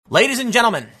Ladies and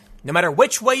gentlemen, no matter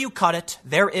which way you cut it,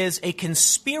 there is a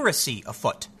conspiracy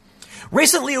afoot.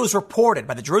 Recently, it was reported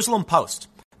by the Jerusalem Post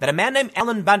that a man named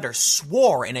Alan Bender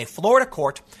swore in a Florida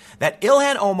court that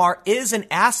Ilhan Omar is an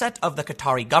asset of the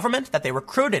Qatari government, that they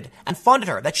recruited and funded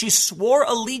her, that she swore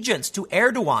allegiance to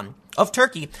Erdogan of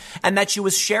Turkey, and that she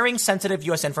was sharing sensitive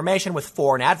U.S. information with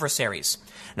foreign adversaries.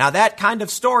 Now, that kind of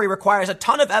story requires a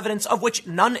ton of evidence of which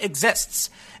none exists.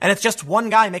 And it's just one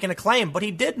guy making a claim, but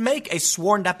he did make a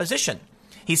sworn deposition.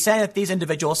 He's saying that these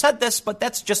individuals said this, but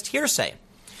that's just hearsay.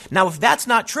 Now, if that's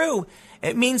not true,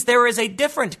 it means there is a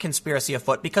different conspiracy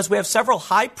afoot because we have several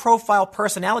high-profile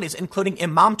personalities, including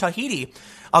Imam Tawhidi,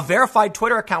 a verified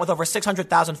Twitter account with over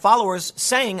 600,000 followers,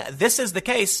 saying this is the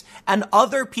case, and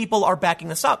other people are backing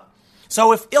this up.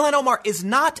 So if Ilhan Omar is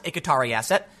not a Qatari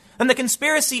asset, then the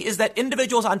conspiracy is that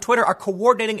individuals on Twitter are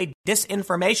coordinating a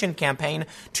disinformation campaign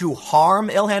to harm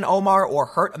Ilhan Omar or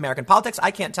hurt American politics.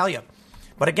 I can't tell you.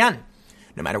 But again,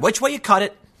 no matter which way you cut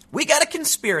it, we got a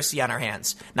conspiracy on our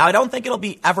hands. Now, I don't think it'll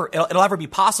ever be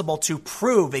possible to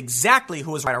prove exactly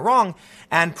who is right or wrong,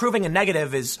 and proving a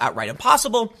negative is outright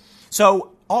impossible.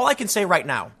 So all I can say right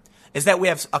now is that we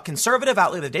have a conservative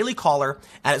outlet, the Daily Caller,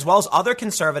 as well as other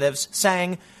conservatives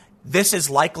saying this is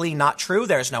likely not true.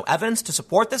 There's no evidence to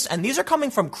support this. And these are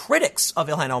coming from critics of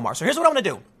Ilhan Omar. So here's what I'm going to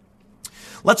do.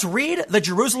 Let's read the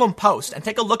Jerusalem Post and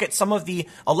take a look at some of the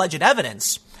alleged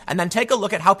evidence, and then take a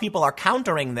look at how people are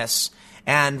countering this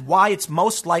and why it's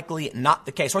most likely not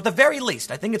the case. Or at the very least,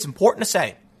 I think it's important to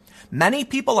say, many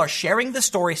people are sharing this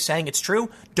story saying it's true.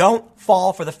 Don't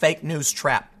fall for the fake news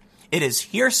trap. It is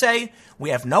hearsay.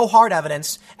 We have no hard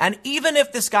evidence. And even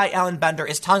if this guy, Alan Bender,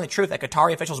 is telling the truth, that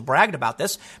Qatari officials bragged about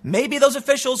this, maybe those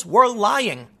officials were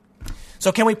lying.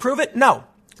 So can we prove it? No.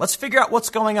 Let's figure out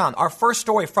what's going on. Our first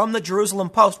story from the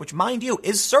Jerusalem Post, which, mind you,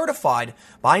 is certified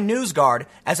by NewsGuard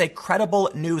as a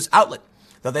credible news outlet.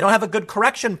 Though they don't have a good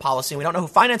correction policy and we don't know who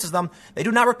finances them, they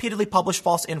do not repeatedly publish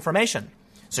false information.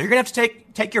 So you're going to have to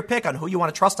take your pick on who you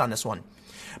want to trust on this one.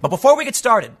 But before we get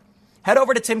started, head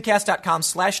over to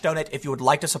timcast.com/donate if you would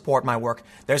like to support my work.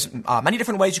 There's many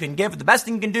different ways you can give. The best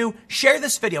thing you can do, share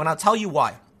this video, and I'll tell you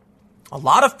why. A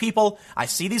lot of people, I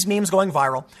see these memes going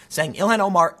viral, saying Ilhan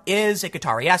Omar is a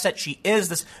Qatari asset. She is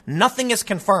this. Nothing is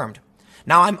confirmed.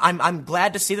 Now, I'm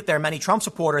glad to see that there are many Trump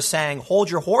supporters saying, hold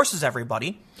your horses,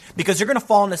 everybody, because you're going to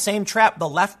fall in the same trap the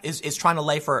left is trying to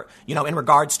lay for, in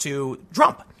regards to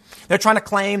Trump. They're trying to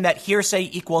claim that hearsay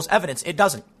equals evidence. It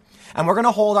doesn't. And we're going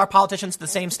to hold our politicians to the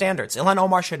same standards. Ilhan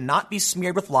Omar should not be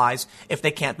smeared with lies if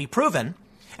they can't be proven.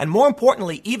 And more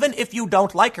importantly, even if you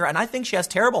don't like her, and I think she has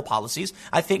terrible policies,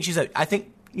 I think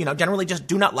generally just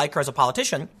do not like her as a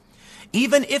politician.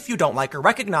 Even if you don't like her,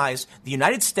 recognize the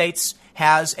United States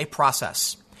has a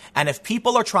process. And if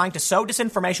people are trying to sow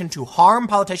disinformation to harm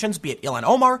politicians, be it Ilhan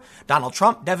Omar, Donald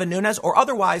Trump, Devin Nunes, or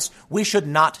otherwise, we should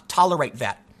not tolerate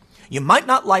that. You might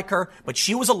not like her, but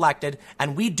she was elected,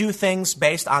 and we do things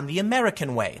based on the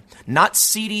American way, not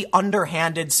seedy,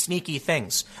 underhanded, sneaky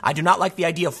things. I do not like the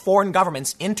idea of foreign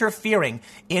governments interfering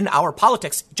in our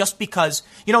politics just because,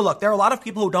 look, there are a lot of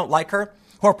people who don't like her,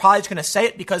 who are probably just going to say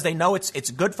it because they know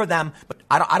it's good for them, but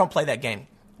I don't play that game.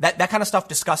 That kind of stuff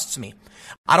disgusts me.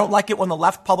 I don't like it when the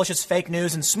left publishes fake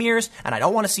news and smears, and I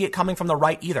don't want to see it coming from the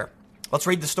right either. Let's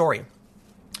read the story.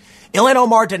 Ilhan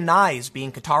Omar denies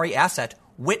being Qatari asset.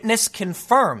 Witness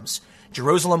confirms.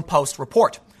 Jerusalem Post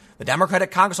report. The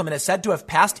Democratic congresswoman is said to have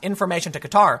passed information to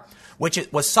Qatar, which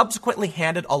it was subsequently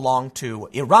handed along to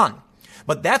Iran.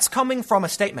 But that's coming from a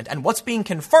statement. And what's being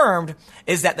confirmed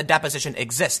is that the deposition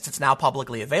exists. It's now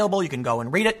publicly available. You can go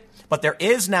and read it. But there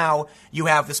is now, you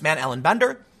have this man, Alan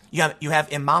Bender. You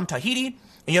have Imam Tawhidi.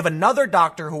 And you have another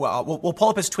doctor who we'll pull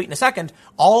up his tweet in a second,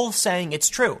 all saying it's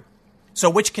true.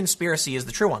 So which conspiracy is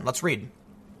the true one? Let's read.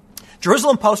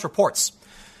 Jerusalem Post reports,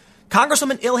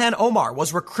 Congresswoman Ilhan Omar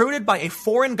was recruited by a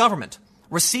foreign government,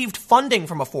 received funding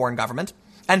from a foreign government,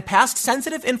 and passed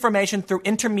sensitive information through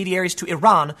intermediaries to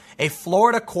Iran, a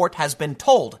Florida court has been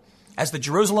told, as the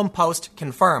Jerusalem Post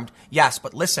confirmed. Yes,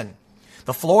 but listen,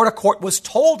 the Florida court was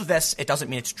told this. It doesn't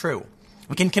mean it's true.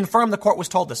 We can confirm the court was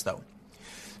told this, though.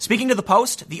 Speaking to the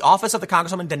Post, the office of the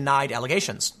congresswoman denied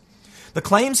allegations. The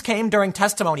claims came during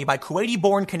testimony by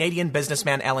Kuwaiti-born Canadian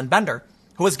businessman Alan Bender,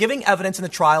 who was giving evidence in the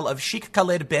trial of Sheikh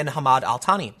Khalid bin Hamad Al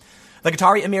Thani. The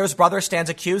Qatari emir's brother stands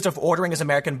accused of ordering his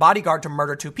American bodyguard to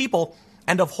murder 2 people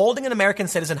and of holding an American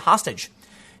citizen hostage.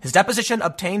 His deposition,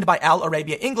 obtained by Al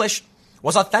Arabia English,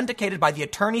 was authenticated by the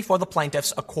attorney for the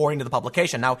plaintiffs, according to the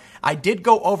publication. Now, I did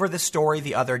go over this story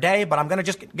the other day, but I'm going to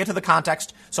just get to the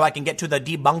context so I can get to the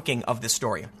debunking of this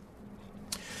story.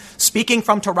 Speaking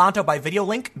from Toronto by video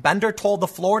link, Bender told the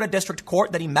Florida District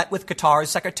Court that he met with Qatar's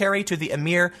secretary to the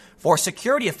Emir for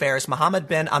Security Affairs, Mohammed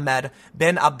bin Ahmed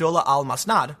bin Abdullah Al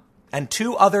Masnad, and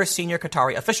 2 other senior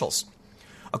Qatari officials.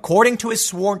 According to his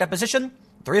sworn deposition,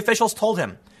 3 officials told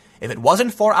him, if it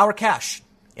wasn't for our cash,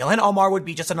 Ilhan Omar would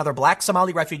be just another black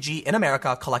Somali refugee in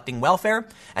America collecting welfare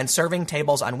and serving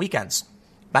tables on weekends.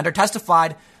 Bender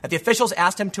testified that the officials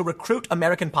asked him to recruit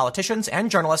American politicians and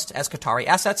journalists as Qatari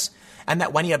assets, and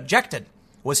that when he objected,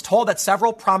 was told that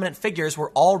several prominent figures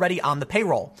were already on the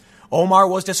payroll. Omar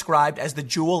was described as the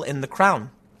jewel in the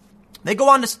crown. They go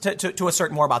on to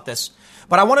assert more about this,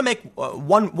 but I want to make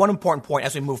one important point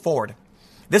as we move forward.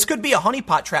 This could be a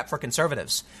honeypot trap for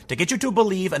conservatives to get you to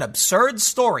believe an absurd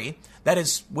story that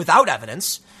is without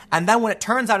evidence, and then when it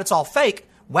turns out it's all fake,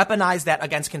 weaponize that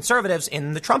against conservatives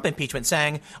in the Trump impeachment,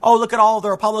 saying, oh, look at all the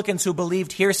Republicans who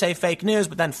believed hearsay fake news,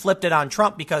 but then flipped it on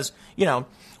Trump because,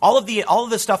 all of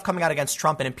the stuff coming out against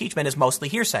Trump in impeachment is mostly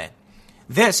hearsay.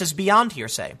 This is beyond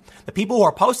hearsay. The people who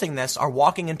are posting this are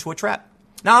walking into a trap.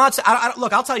 Now,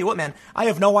 look, I'll tell you what, man, I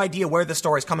have no idea where this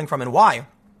story is coming from and why.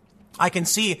 I can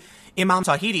see Imam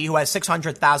Tawhidi, who has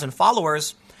 600,000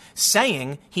 followers,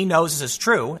 saying he knows this is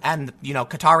true, and,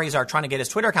 Qataris are trying to get his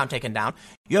Twitter account taken down.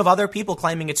 You have other people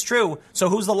claiming it's true, so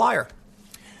who's the liar?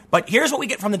 But here's what we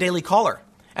get from the Daily Caller.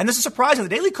 And this is surprising.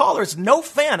 The Daily Caller is no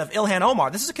fan of Ilhan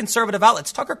Omar. This is a conservative outlet.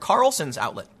 It's Tucker Carlson's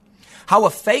outlet. How a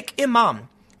fake imam,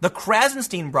 the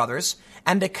Krasenstein brothers,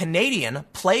 and a Canadian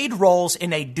played roles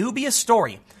in a dubious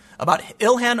story about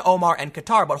Ilhan Omar and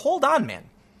Qatar. But hold on, man.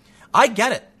 I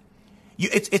get it.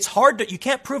 It's hard you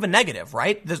can't prove a negative,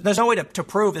 right? There's no way to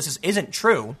prove this isn't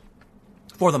true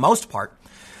for the most part.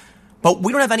 But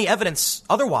we don't have any evidence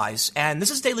otherwise. And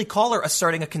this is Daily Caller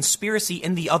asserting a conspiracy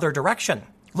in the other direction.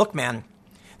 Look, man,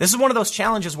 this is one of those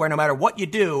challenges where no matter what you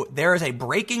do, there is a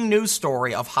breaking news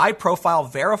story of high profile,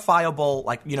 verifiable,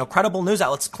 credible news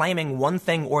outlets claiming one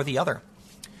thing or the other.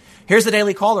 Here's the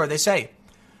Daily Caller. They say,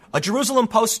 a Jerusalem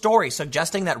Post story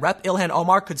suggesting that Rep. Ilhan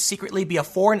Omar could secretly be a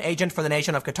foreign agent for the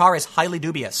nation of Qatar is highly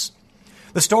dubious.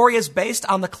 The story is based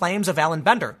on the claims of Alan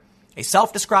Bender, a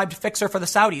self-described fixer for the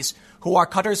Saudis, who are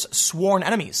Qatar's sworn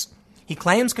enemies. He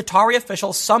claims Qatari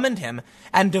officials summoned him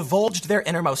and divulged their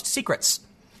innermost secrets.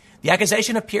 The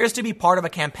accusation appears to be part of a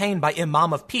campaign by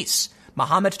Imam of Peace,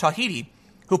 Mohammed Tawhidi,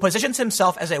 who positions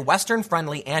himself as a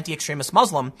Western-friendly anti-extremist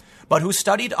Muslim, but who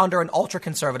studied under an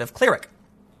ultra-conservative cleric.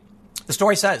 The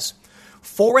story says,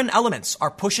 foreign elements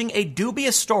are pushing a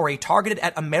dubious story targeted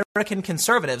at American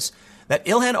conservatives that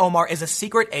Ilhan Omar is a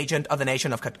secret agent of the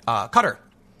nation of Qatar.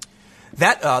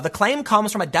 The claim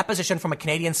comes from a deposition from a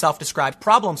Canadian self-described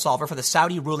problem solver for the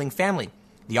Saudi ruling family,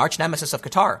 the arch nemesis of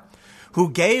Qatar, who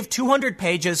gave 200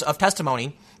 pages of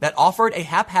testimony that offered a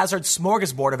haphazard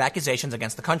smorgasbord of accusations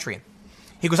against the country.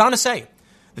 He goes on to say,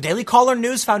 the Daily Caller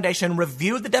News Foundation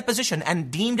reviewed the deposition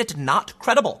and deemed it not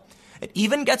credible. It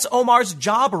even gets Omar's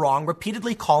job wrong,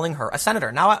 repeatedly calling her a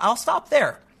senator. Now, I'll stop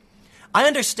there. I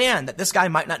understand that this guy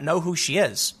might not know who she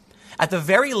is. At the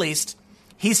very least,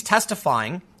 he's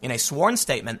testifying in a sworn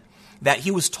statement that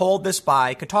he was told this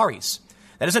by Qataris.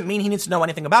 That doesn't mean he needs to know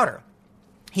anything about her.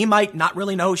 He might not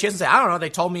really know who she is and say, I don't know,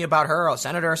 they told me about her, a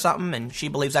senator or something, and she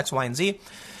believes X, Y, and Z.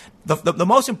 The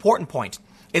most important point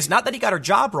is not that he got her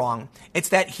job wrong. It's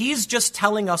that he's just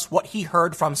telling us what he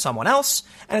heard from someone else.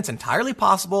 And it's entirely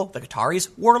possible the Qataris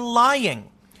were lying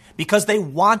because they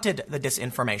wanted the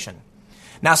disinformation.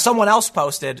 Now, someone else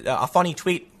posted a funny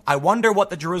tweet. I wonder what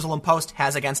the Jerusalem Post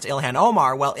has against Ilhan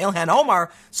Omar. Well, Ilhan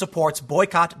Omar supports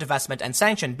boycott, divestment, and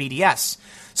sanction, BDS.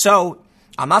 So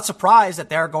I'm not surprised that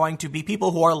there are going to be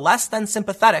people who are less than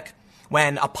sympathetic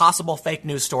when a possible fake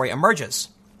news story emerges.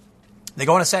 They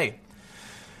go on to say,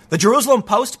 the Jerusalem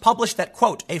Post published that,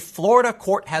 quote, a Florida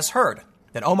court has heard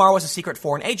that Omar was a secret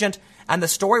foreign agent, and the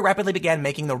story rapidly began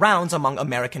making the rounds among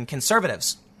American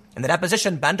conservatives. In the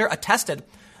deposition, Bender attested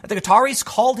that the Qataris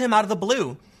called him out of the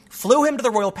blue, flew him to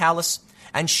the royal palace,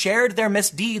 and shared their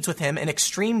misdeeds with him in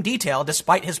extreme detail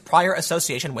despite his prior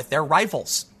association with their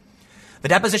rivals. The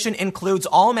deposition includes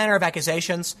all manner of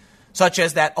accusations, such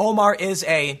as that Omar is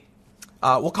a,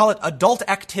 we'll call it adult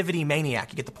activity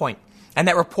maniac, you get the point, and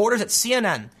that reporters at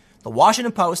CNN, the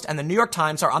Washington Post, and the New York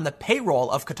Times are on the payroll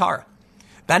of Qatar.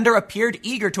 Bender appeared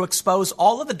eager to expose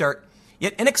all of the dirt,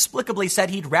 yet inexplicably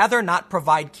said he'd rather not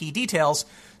provide key details,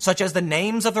 such as the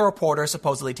names of the reporters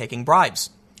supposedly taking bribes.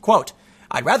 Quote,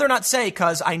 I'd rather not say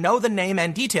because I know the name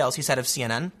and details, he said of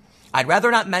CNN. I'd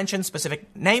rather not mention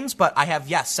specific names, but I have,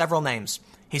 yes, several names,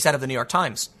 he said of the New York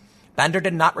Times. Bender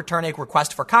did not return a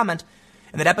request for comment.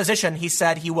 In the deposition, he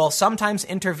said he will sometimes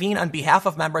intervene on behalf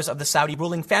of members of the Saudi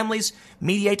ruling families,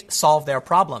 mediate, solve their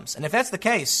problems. And if that's the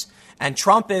case, and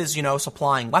Trump is,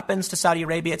 supplying weapons to Saudi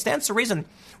Arabia, it stands to reason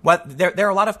there are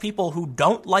a lot of people who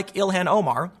don't like Ilhan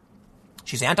Omar.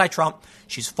 She's anti-Trump.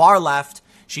 She's far left.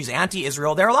 She's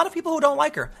anti-Israel. There are a lot of people who don't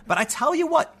like her. But I tell you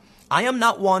what, I am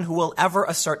not one who will ever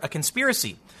assert a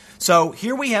conspiracy. So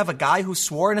here we have a guy who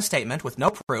swore in a statement with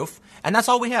no proof, and that's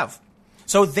all we have.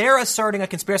 So they're asserting a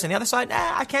conspiracy. On the other side,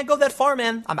 I can't go that far,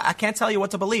 man. I can't tell you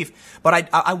what to believe. But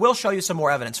I will show you some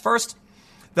more evidence. First,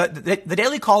 the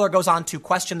Daily Caller goes on to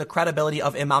question the credibility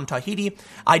of Imam Tawhidi.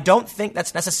 I don't think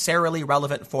that's necessarily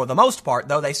relevant for the most part,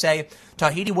 though they say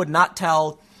Tawhidi would not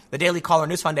tell the Daily Caller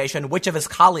News Foundation which of his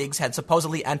colleagues had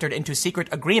supposedly entered into secret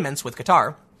agreements with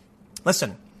Qatar.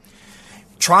 Listen,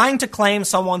 trying to claim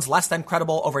someone's less than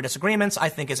credible over disagreements, I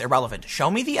think, is irrelevant. Show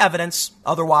me the evidence.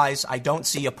 Otherwise, I don't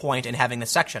see a point in having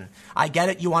this section. I get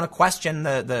it. You want to question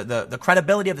the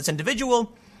credibility of this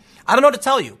individual. I don't know what to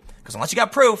tell you, because unless you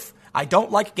got proof, I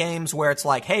don't like games where it's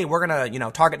like, hey, we're going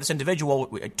to, target this individual,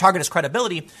 target his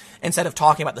credibility instead of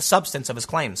talking about the substance of his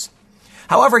claims.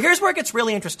 However, here's where it gets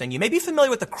really interesting. You may be familiar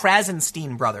with the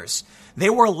Krasenstein brothers. They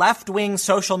were left-wing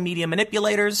social media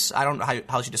manipulators. I don't know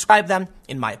how you describe them,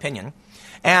 in my opinion.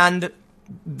 And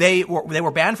they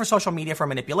were banned for social media for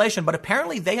manipulation, but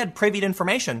apparently they had privied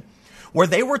information where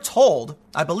they were told,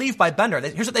 I believe by Bender,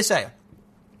 here's what they say.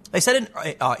 They said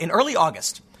in early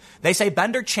August, they say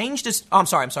Bender changed his, I'm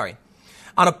sorry.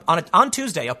 On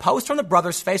Tuesday, a post from the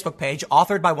brothers' Facebook page,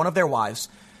 authored by one of their wives,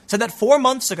 said that 4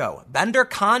 months ago, Bender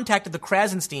contacted the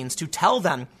Krasensteins to tell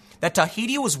them that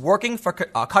Tawhidi was working for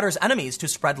Qatar's enemies to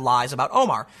spread lies about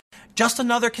Omar. Just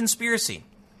another conspiracy.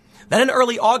 Then in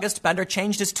early August, Bender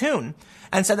changed his tune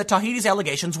and said that Tawhidi's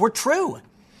allegations were true.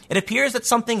 It appears that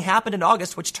something happened in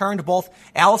August which turned both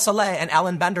Al Saleh and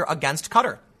Alan Bender against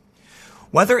Qatar.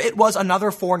 Whether it was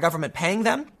another foreign government paying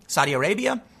them, Saudi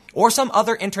Arabia, or some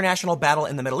other international battle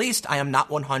in the Middle East, I am not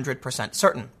 100%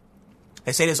 certain.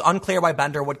 They say it is unclear why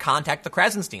Bender would contact the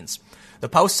Krasensteins. The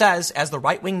Post says, as the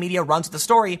right-wing media runs the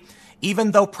story, even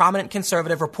though prominent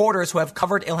conservative reporters who have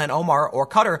covered Ilhan Omar or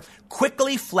Qatar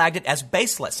quickly flagged it as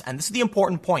baseless. And this is the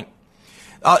important point.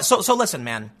 So listen,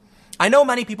 man. I know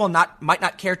many people might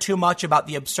not care too much about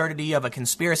the absurdity of a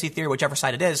conspiracy theory, whichever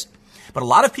side it is, but a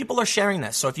lot of people are sharing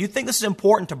this. So if you think this is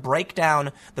important to break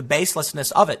down the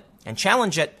baselessness of it and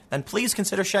challenge it, then please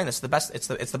consider sharing this.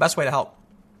 It's the best way to help.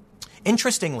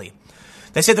 Interestingly,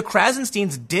 they say the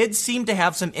Krasensteins did seem to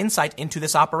have some insight into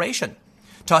this operation.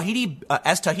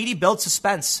 As Tawhidi built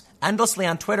suspense endlessly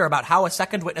on Twitter about how a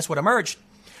second witness would emerge,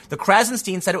 the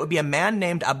Krasensteins said it would be a man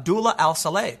named Abdullah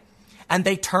Al-Saleh. And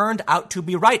they turned out to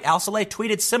be right. Al-Saleh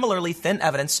tweeted similarly thin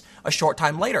evidence a short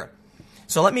time later.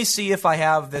 So let me see if I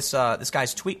have this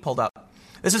guy's tweet pulled up.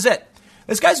 This is it.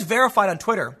 This guy's verified on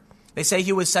Twitter. They say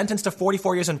he was sentenced to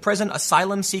 44 years in prison,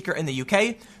 asylum seeker in the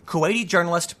UK, Kuwaiti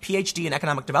journalist, PhD in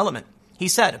economic development. He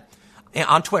said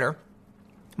on Twitter,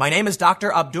 "My name is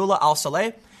Dr. Abdullah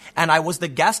Al-Saleh, and I was the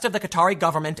guest of the Qatari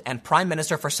government and prime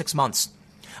minister for 6 months.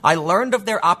 I learned of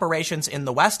their operations in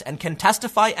the West and can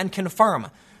testify and confirm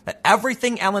that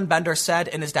everything Alan Bender said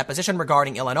in his deposition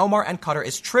regarding Ilhan Omar and Qatar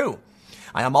is true.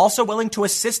 I am also willing to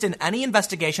assist in any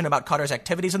investigation about Qatar's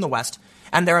activities in the West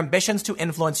and their ambitions to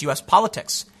influence U.S.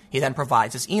 politics." He then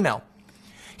provides his email.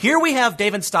 Here we have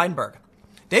David Steinberg.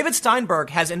 David Steinberg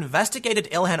has investigated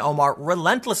Ilhan Omar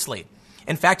relentlessly.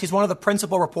 In fact, he's one of the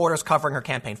principal reporters covering her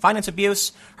campaign finance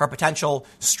abuse, her potential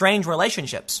strange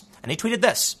relationships. And he tweeted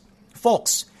this: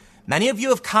 "Folks, many of you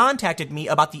have contacted me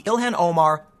about the Ilhan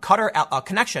Omar Qatar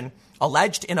connection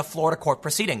alleged in a Florida court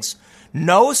proceedings.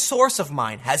 No source of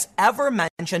mine has ever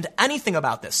mentioned anything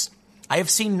about this. I have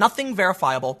seen nothing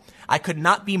verifiable. I could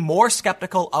not be more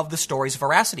skeptical of the story's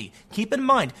veracity." Keep in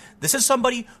mind, this is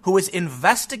somebody who is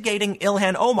investigating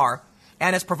Ilhan Omar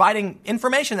and is providing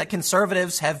information that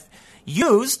conservatives have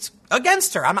used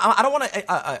against her. I don't want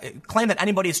to claim that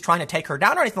anybody is trying to take her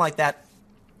down or anything like that.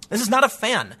 This is not a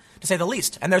fan, to say the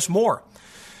least. And there's more.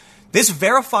 This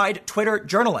verified Twitter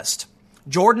journalist,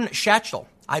 Jordan Schachtel,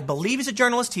 I believe he's a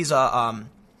journalist. He's a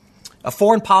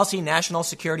foreign policy, national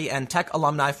security, and tech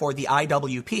alumni for the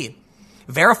IWP,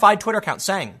 verified Twitter account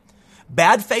saying,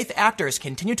 "Bad faith actors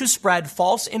continue to spread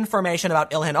false information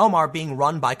about Ilhan Omar being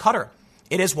run by Qatar.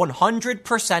 It is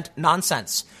 100%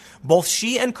 nonsense. Both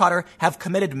she and Qatar have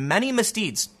committed many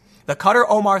misdeeds. The Qatar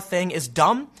Omar thing is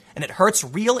dumb, and it hurts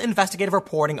real investigative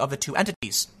reporting of the two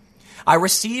entities. I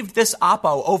received this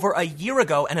oppo over a year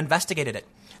ago and investigated it.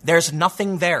 There's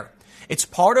nothing there. It's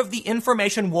part of the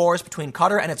information wars between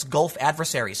Qatar and its Gulf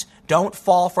adversaries. Don't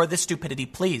fall for this stupidity,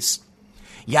 please.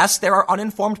 Yes, there are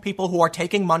uninformed people who are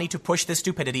taking money to push this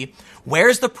stupidity.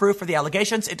 Where's the proof for the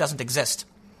allegations? It doesn't exist.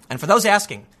 And for those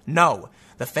asking, no,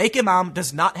 the fake imam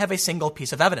does not have a single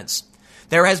piece of evidence.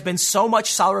 There has been so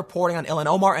much solid reporting on Ilhan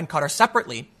Omar and Qatar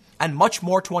separately, and much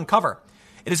more to uncover.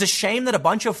 It is a shame that a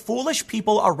bunch of foolish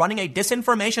people are running a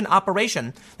disinformation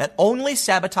operation that only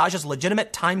sabotages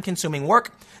legitimate, time-consuming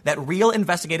work that real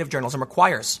investigative journalism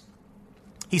requires.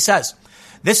 He says,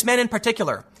 this man in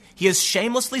particular, he is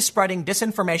shamelessly spreading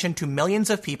disinformation to millions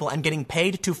of people and getting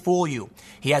paid to fool you.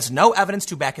 He has no evidence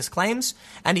to back his claims,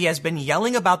 and he has been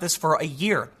yelling about this for a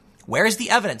year. Where's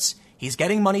the evidence? He's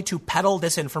getting money to peddle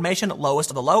disinformation, lowest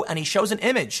of the low, and he shows an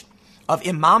image of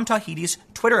Imam Tawhidi's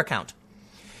Twitter account.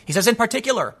 He says in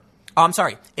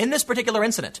this particular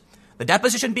incident, the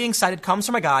deposition being cited comes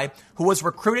from a guy who was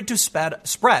recruited to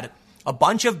spread a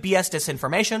bunch of BS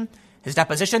disinformation. His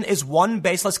deposition is one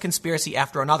baseless conspiracy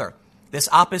after another. This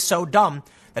op is so dumb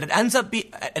that it ends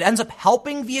up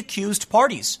helping the accused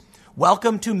parties.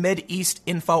 Welcome to Mideast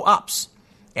Info Ops.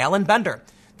 Alan Bender,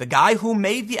 the guy who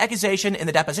made the accusation in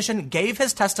the deposition, gave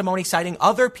his testimony citing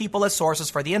other people as sources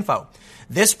for the info.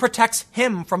 This protects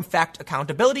him from fact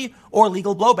accountability or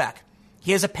legal blowback.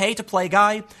 He is a pay-to-play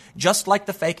guy, just like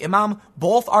the fake imam.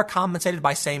 Both are compensated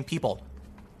by same people.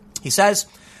 He says,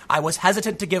 I was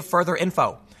hesitant to give further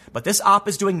info, but this op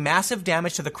is doing massive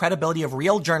damage to the credibility of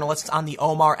real journalists on the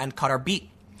Omar and Qatar beat.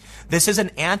 This is an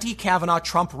anti-Kavanaugh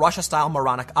Trump-Russia-style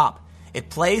moronic op. It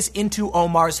plays into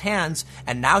Omar's hands,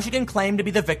 and now she can claim to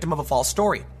be the victim of a false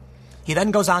story. He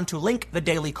then goes on to link the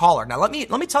Daily Caller. Now, let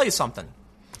me tell you something.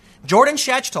 Jordan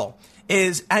Schachtel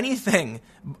is anything.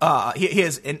 He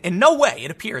is in no way,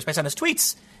 it appears, based on his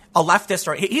tweets, a leftist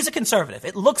or he's a conservative.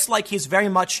 It looks like he's very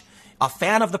much a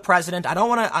fan of the president.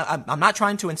 I'm not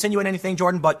trying to insinuate anything,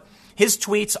 Jordan, but his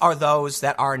tweets are those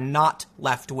that are not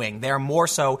left wing. They are more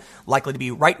so likely to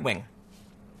be right wing.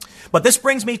 But this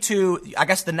brings me to, I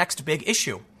guess, the next big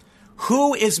issue.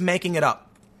 Who is making it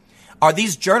up? Are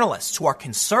these journalists who are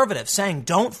conservative saying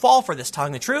don't fall for this,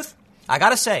 telling the truth? I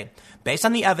gotta say, based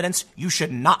on the evidence, you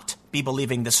should not be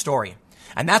believing this story.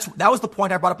 And that was the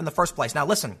point I brought up in the first place. Now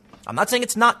listen, I'm not saying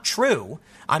it's not true.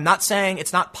 I'm not saying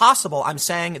it's not possible. I'm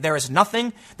saying there's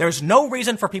no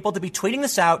reason for people to be tweeting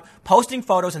this out, posting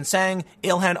photos and saying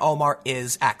Ilhan Omar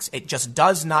is X. It just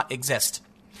does not exist.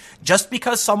 Just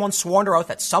because someone swore under oath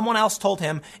that someone else told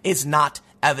him is not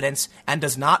evidence and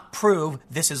does not prove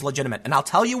this is legitimate. And I'll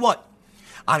tell you what,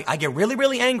 I get really,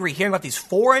 really angry hearing about these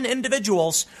foreign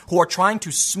individuals who are trying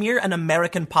to smear an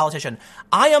American politician.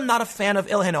 I am not a fan of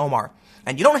Ilhan Omar.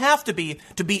 And you don't have to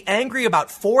be angry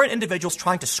about foreign individuals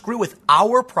trying to screw with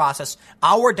our process,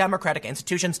 our democratic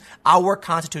institutions, our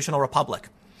constitutional republic.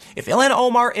 If Ilhan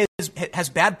Omar has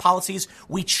bad policies,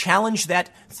 we challenge that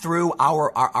through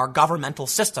our governmental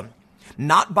system,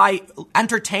 not by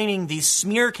entertaining these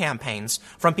smear campaigns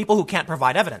from people who can't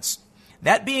provide evidence.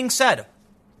 That being said,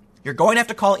 you're going to have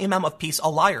to call Imam of Peace a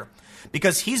liar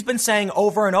because he's been saying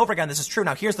over and over again this is true.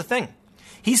 Now, here's the thing.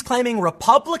 He's claiming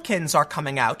Republicans are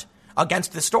coming out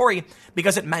against the story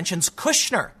because it mentions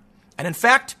Kushner. And in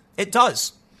fact, it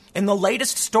does. In the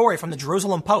latest story from the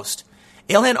Jerusalem Post,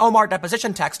 Ilhan Omar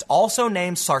deposition text also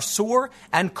names Sarsour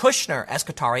and Kushner as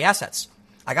Qatari assets.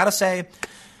 I gotta say,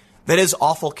 that is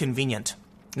awful convenient.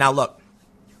 Now look,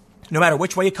 no matter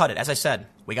which way you cut it, as I said,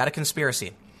 we got a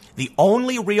conspiracy. The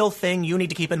only real thing you need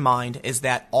to keep in mind is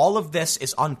that all of this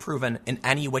is unproven in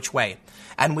any which way.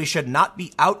 And we should not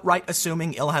be outright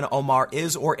assuming Ilhan Omar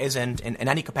is or isn't in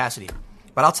any capacity.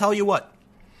 But I'll tell you what,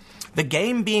 the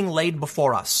game being laid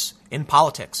before us in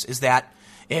politics is that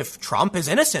if Trump is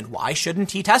innocent, why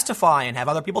shouldn't he testify and have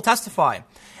other people testify?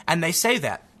 And they say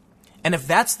that. And if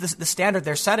that's the standard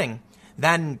they're setting,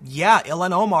 then yeah,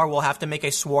 Ilhan Omar will have to make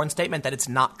a sworn statement that it's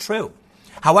not true.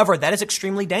 However, that is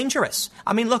extremely dangerous.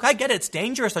 I mean, look, I get it. It's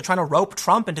dangerous. They're trying to rope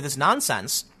Trump into this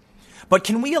nonsense. But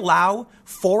can we allow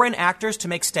foreign actors to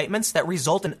make statements that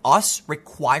result in us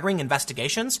requiring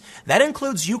investigations? That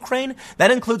includes Ukraine. That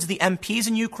includes the MPs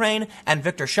in Ukraine and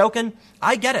Viktor Shokin.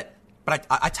 I get it. But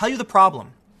I tell you the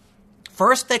problem.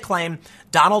 First, they claim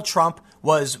Donald Trump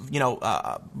was,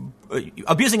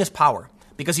 abusing his power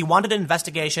because he wanted an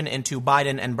investigation into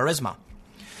Biden and Burisma.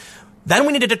 Then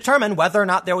we need to determine whether or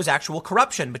not there was actual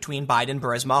corruption between Biden,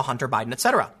 Burisma, Hunter Biden,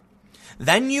 etc.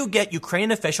 Then you get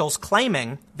Ukrainian officials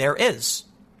claiming there is.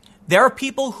 There are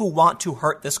people who want to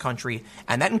hurt this country,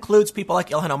 and that includes people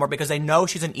like Ilhan Omar because they know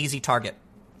she's an easy target.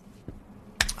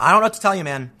 I don't know what to tell you,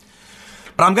 man.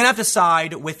 But I'm going to have to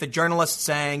side with the journalists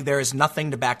saying there is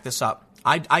nothing to back this up.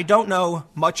 I don't know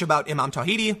much about Imam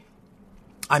Tawhidi.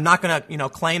 I'm not going to,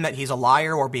 claim that he's a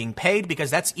liar or being paid because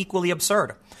that's equally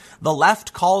absurd. The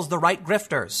left calls the right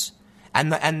grifters.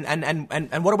 And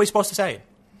what are we supposed to say?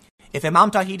 If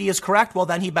Imam Tawhidi is correct, well,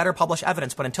 then he better publish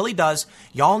evidence. But until he does,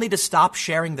 y'all need to stop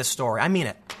sharing this story. I mean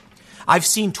it. I've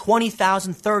seen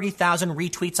 20,000, 30,000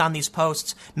 retweets on these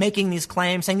posts making these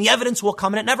claims, saying the evidence will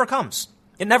come, and it never comes.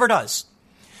 It never does.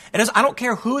 I don't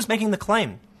care who's making the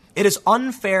claim. It is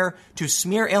unfair to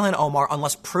smear Ilhan Omar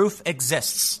unless proof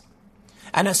exists.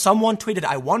 And as someone tweeted,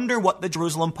 I wonder what the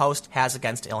Jerusalem Post has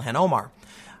against Ilhan Omar.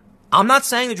 I'm not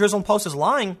saying the Jerusalem Post is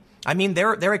lying. I mean,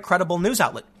 they're a credible news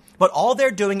outlet. But all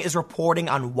they're doing is reporting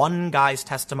on one guy's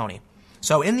testimony.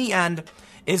 So in the end,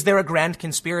 is there a grand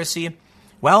conspiracy?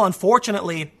 Well,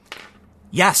 unfortunately,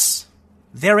 yes,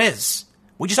 there is.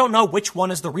 We just don't know which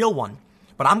one is the real one.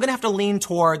 But I'm going to have to lean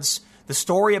towards the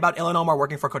story about Ilhan Omar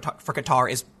working for Qatar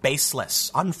is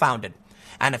baseless, unfounded.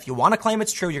 And if you want to claim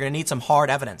it's true, you're going to need some hard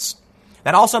evidence.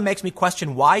 That also makes me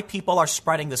question why people are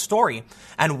spreading the story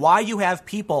and why you have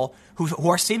people who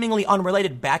are seemingly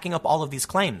unrelated backing up all of these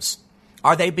claims.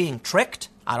 Are they being tricked?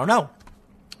 I don't know.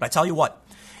 But I tell you what,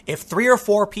 if 3 or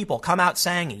 4 people come out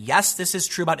saying, yes, this is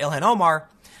true about Ilhan Omar,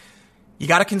 you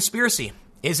got a conspiracy.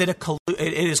 It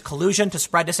is collusion to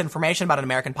spread disinformation about an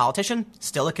American politician?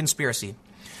 Still a conspiracy.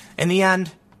 In the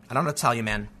end, I don't know what to tell you,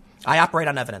 man. I operate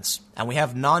on evidence, and we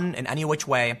have none in any which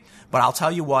way. But I'll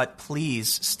tell you what, please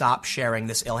stop sharing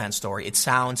this Ilhan story. It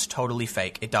sounds totally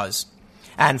fake. It does.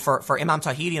 And for Imam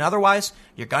Tawhidi and otherwise,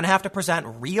 you're going to have to present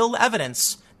real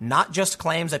evidence, not just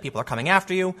claims that people are coming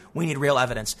after you. We need real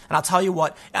evidence. And I'll tell you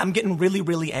what, I'm getting really,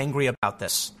 really angry about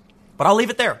this. But I'll leave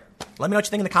it there. Let me know what you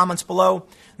think in the comments below.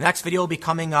 The next video will be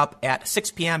coming up at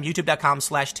 6 p.m.,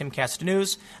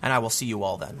 youtube.com/TimCastNews, and I will see you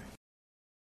all then.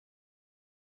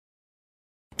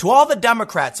 To all the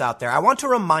Democrats out there, I want to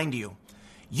remind you,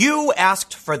 you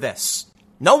asked for this.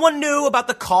 No one knew about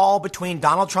the call between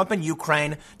Donald Trump and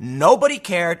Ukraine. Nobody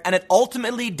cared, and it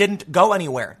ultimately didn't go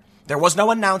anywhere. There was no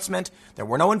announcement. There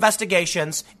were no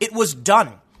investigations. It was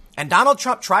done. And Donald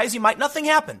Trump try as he might, nothing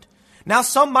happened. Now,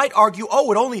 some might argue,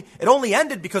 oh, it only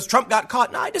ended because Trump got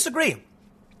caught. No, I disagree.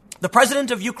 The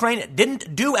president of Ukraine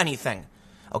didn't do anything.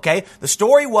 Okay, the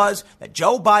story was that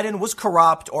Joe Biden was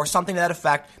corrupt or something to that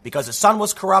effect because his son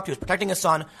was corrupt. He was protecting his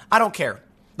son. I don't care.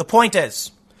 The point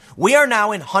is, we are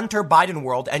now in Hunter Biden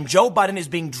world and Joe Biden is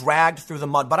being dragged through the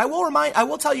mud. But I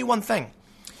will tell you one thing.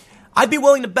 I'd be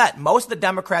willing to bet most of the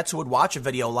Democrats who would watch a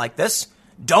video like this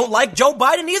don't like Joe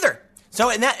Biden either. So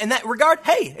in that regard,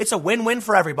 hey, it's a win-win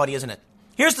for everybody, isn't it?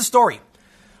 Here's the story.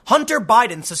 Hunter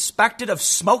Biden suspected of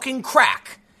smoking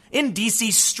crack in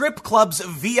D.C. strip club's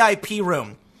VIP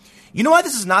room. You know why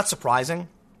this is not surprising?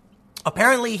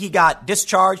 Apparently he got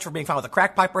discharged for being found with a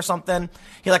crack pipe or something.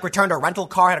 He returned a rental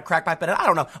car, had a crack pipe in it. I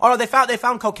don't know. Oh no, they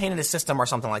found cocaine in his system or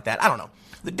something like that. I don't know.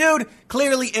 The dude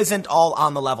clearly isn't all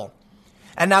on the level.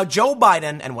 And now Joe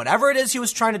Biden and whatever it is he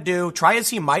was trying to do, try as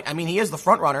he might. I mean, he is the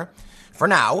front runner for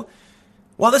now.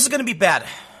 Well, this is going to be bad.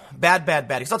 Bad.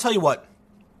 Because I'll tell you what,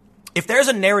 if there's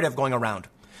a narrative going around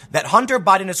that Hunter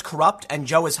Biden is corrupt and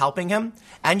Joe is helping him,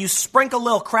 and you sprinkle a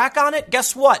little crack on it,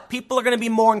 guess what? People are going to be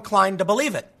more inclined to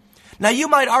believe it. Now, you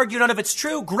might argue none of it's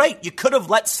true. Great. You could have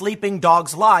let sleeping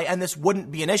dogs lie, and this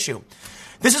wouldn't be an issue.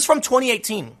 This is from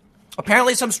 2018.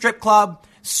 Apparently, some strip club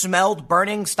smelled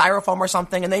burning styrofoam or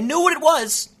something, and they knew what it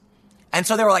was. And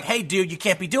so they were like, hey, dude, you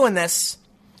can't be doing this.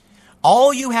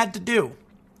 All you had to do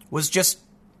was just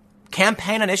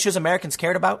campaign on issues Americans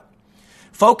cared about.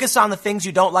 Focus on the things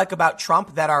you don't like about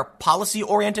Trump that are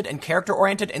policy-oriented and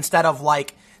character-oriented instead of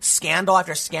scandal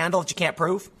after scandal that you can't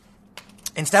prove.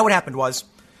 Instead, what happened was,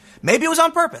 maybe it was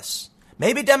on purpose.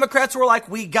 Maybe Democrats were like,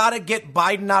 we got to get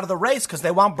Biden out of the race because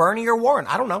they want Bernie or Warren.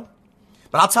 I don't know.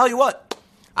 But I'll tell you what,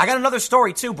 I got another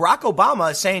story too. Barack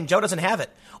Obama is saying Joe doesn't have it.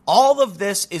 All of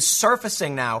this is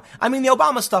surfacing now. I mean, the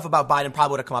Obama stuff about Biden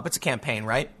probably would have come up. It's a campaign,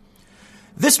 right?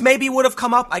 This maybe would have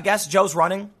come up. I guess Joe's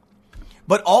running.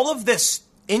 But all of this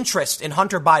interest in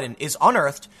Hunter Biden is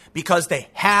unearthed because they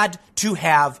had to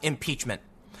have impeachment.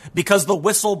 Because the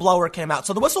whistleblower came out.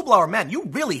 So the whistleblower, man, you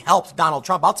really helped Donald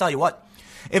Trump. I'll tell you what.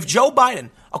 If Joe Biden,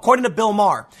 according to Bill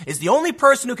Maher, is the only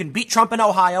person who can beat Trump in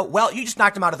Ohio, well, you just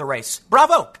knocked him out of the race.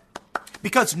 Bravo.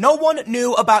 Because no one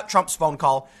knew about Trump's phone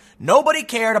call. Nobody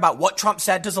cared about what Trump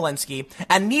said to Zelensky.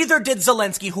 And neither did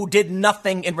Zelensky, who did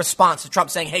nothing in response to Trump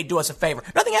saying, hey, do us a favor.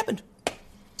 Nothing happened.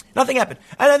 Nothing happened.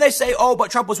 And then they say, oh,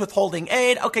 but Trump was withholding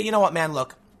aid. Okay, you know what, man?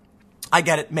 Look, I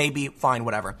get it. Maybe. Fine.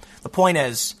 Whatever. The point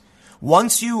is,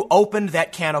 once you opened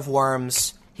that can of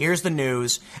worms, here's the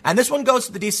news. And this one goes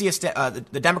to the D.C.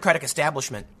 The Democratic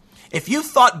establishment. If you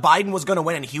thought Biden was going to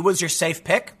win and he was your safe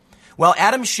pick, well,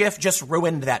 Adam Schiff just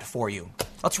ruined that for you.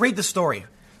 Let's read the story.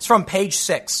 It's from page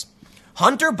 6.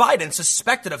 Hunter Biden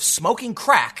suspected of smoking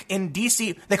crack in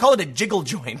D.C. They call it a jiggle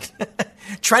joint.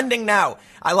 Trending now.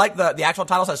 I like the actual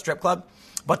title says strip club,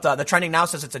 but the trending now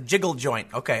says it's a jiggle joint.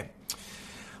 Okay.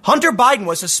 Hunter Biden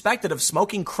was suspected of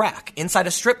smoking crack inside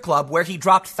a strip club where he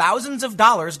dropped thousands of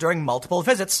dollars during multiple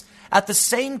visits. At the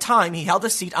same time, he held a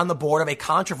seat on the board of a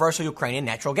controversial Ukrainian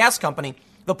natural gas company,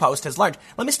 the Post has learned.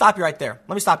 Let me stop you right there.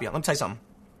 Let me tell you something.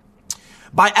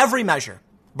 By every measure,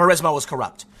 Burisma was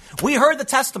corrupt. We heard the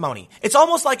testimony. It's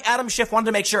almost like Adam Schiff wanted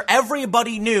to make sure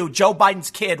everybody knew Joe Biden's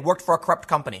kid worked for a corrupt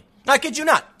company. I kid you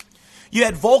not. You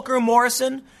had Volker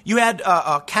Morrison. You had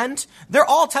Kent. They're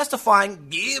all testifying.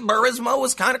 Yeah, Burisma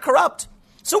was kind of corrupt.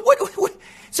 So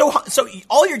So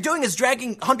all you're doing is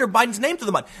dragging Hunter Biden's name through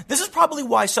the mud. This is probably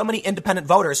why so many independent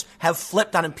voters have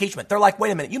flipped on impeachment. They're like,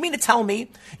 wait a minute. You mean to tell me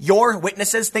your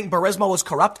witnesses think Burisma was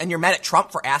corrupt and you're mad at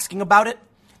Trump for asking about it?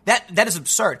 That is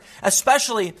absurd.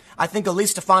 Especially, I think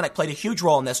Elise Stefanik played a huge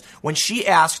role in this when she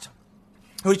asked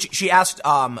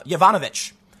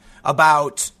Yovanovitch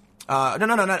about. No.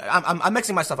 I'm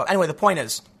mixing my stuff up. Anyway, the point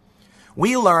is,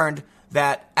 we learned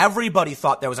that everybody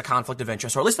thought there was a conflict of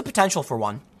interest, or at least the potential for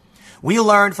one. We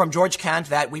learned from George Kent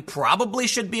that we probably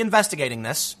should be investigating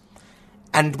this,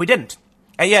 and we didn't.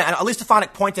 And Elise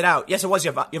Stefanik pointed out, yes, it was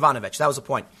Yovanovitch, that was the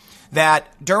point, that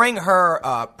during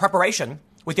her preparation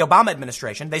with the Obama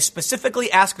administration, they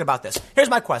specifically asked about this. Here's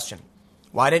my question.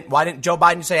 Why didn't Joe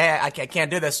Biden say, hey, I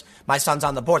can't do this, my son's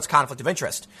on the board, it's conflict of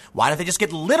interest? Why don't they just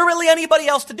get literally anybody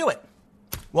else to do it?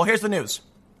 Well, here's the news.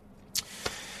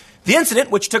 The incident,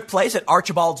 which took place at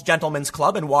Archibald's Gentlemen's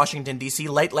Club in Washington, D.C.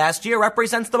 late last year,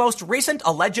 represents the most recent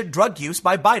alleged drug use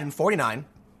by Biden, 49,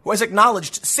 who has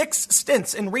acknowledged 6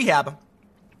 stints in rehab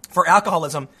for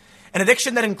alcoholism, an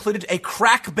addiction that included a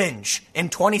crack binge in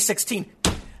 2016.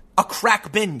 A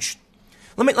crack binge.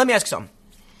 Let me ask you something.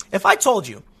 If I told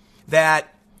you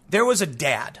that there was a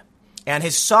dad and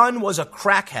his son was a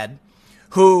crackhead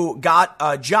who got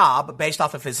a job based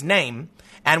off of his name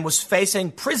and was facing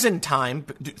prison time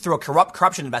through a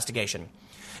corruption investigation.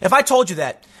 If I told you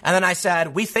that, and then I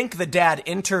said, we think the dad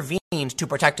intervened to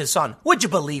protect his son, would you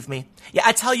believe me? Yeah,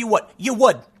 I tell you what, you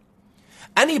would.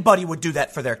 Anybody would do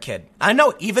that for their kid. I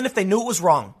know, even if they knew it was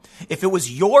wrong. If it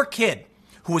was your kid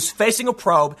who was facing a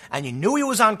probe and you knew he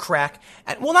was on crack,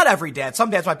 and well, not every dad. Some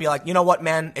dads might be like, you know what,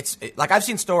 man, like I've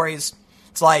seen stories.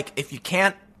 It's like, if you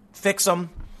can't fix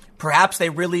them, perhaps they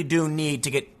really do need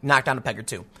to get knocked down a peg or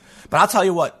two. But I'll tell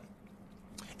you what,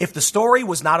 if the story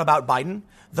was not about Biden,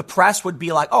 the press would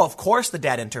be like, oh, of course the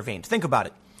dad intervened. Think about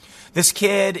it. This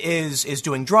kid is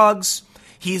doing drugs.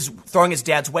 He's throwing his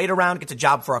dad's weight around, gets a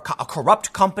job for a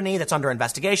corrupt company that's under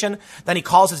investigation. Then he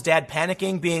calls his dad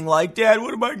panicking, being like, Dad,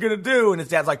 what am I going to do? And his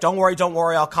dad's like, don't worry.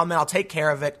 I'll come in. I'll take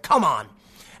care of it. Come on.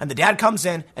 And the dad comes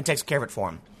in and takes care of it for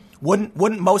him.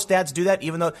 Wouldn't most dads do that,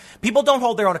 even though people don't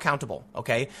hold their own accountable,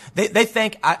 okay? They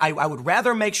think, I would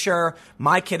rather make sure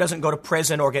my kid doesn't go to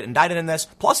prison or get indicted in this.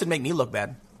 Plus, it'd make me look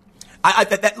bad.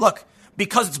 Look,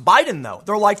 because it's Biden, though.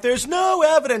 They're like, there's no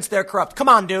evidence they're corrupt. Come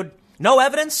on, dude. No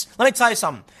evidence? Let me tell you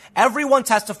something. Everyone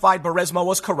testified Burisma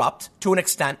was corrupt to an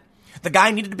extent. The guy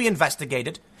needed to be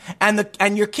investigated.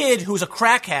 And your kid, who's a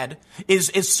crackhead, is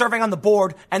serving on the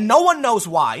board, and no one knows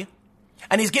why.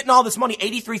 And he's getting all this money,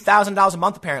 $83,000 a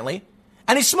month, apparently.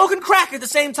 And he's smoking crack at the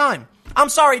same time. I'm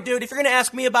sorry, dude. If you're going to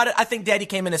ask me about it, I think Daddy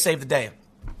came in to save the day.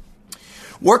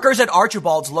 Workers at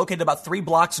Archibald's, located about 3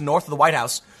 blocks north of the White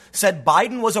House, said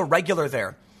Biden was a regular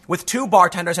there, with 2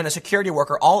 bartenders and a security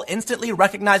worker all instantly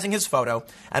recognizing his photo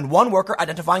and 1 worker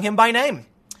identifying him by name.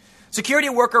 Security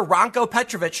worker Ranko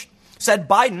Petrovich said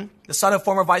Biden, the son of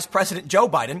former Vice President Joe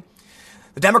Biden,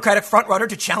 the Democratic frontrunner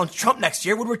to challenge Trump next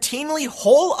year, would routinely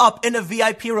hole up in a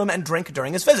VIP room and drink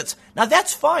during his visits. Now,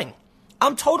 that's fine.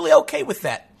 I'm totally okay with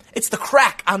that. It's the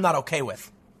crack I'm not okay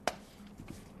with.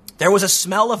 There was a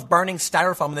smell of burning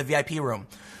styrofoam in the VIP room.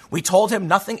 We told him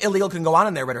nothing illegal can go on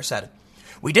in there, Ritter said.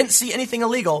 We didn't see anything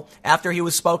illegal. After he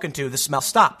was spoken to, the smell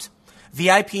stopped.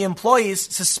 VIP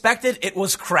employees suspected it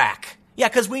was crack. Yeah,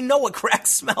 because we know what crack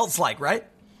smells like, right?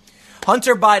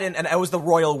 Hunter Biden, and it was the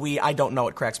royal we, I don't know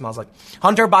what crack smells like.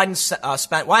 Hunter Biden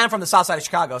spent, well, I'm from the south side of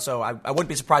Chicago, so I wouldn't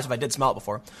be surprised if I did smell it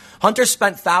before. Hunter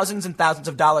spent thousands and thousands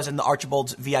of dollars in the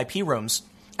Archibald's VIP rooms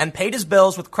and paid his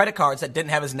bills with credit cards that didn't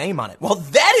have his name on it. Well,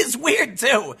 that is weird,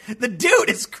 too. The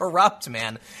dude is corrupt,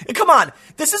 man. Come on.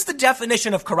 This is the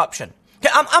definition of corruption.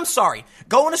 I'm sorry.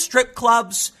 Going to strip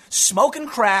clubs, smoking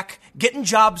crack, getting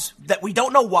jobs that we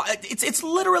don't know why. It's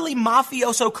literally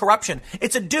mafioso corruption.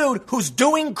 It's a dude who's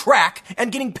doing crack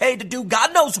and getting paid to do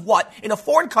God knows what in a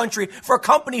foreign country for a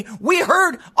company we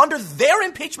heard under their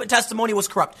impeachment testimony was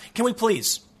corrupt. Can we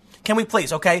please Can we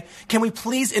please, okay? Can we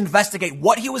please investigate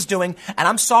what he was doing? And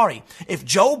I'm sorry, if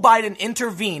Joe Biden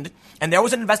intervened and there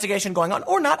was an investigation going on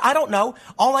or not, I don't know.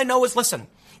 All I know is, listen,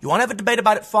 you want to have a debate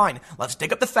about it? Fine. Let's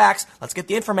dig up the facts. Let's get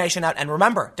the information out. And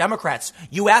remember, Democrats,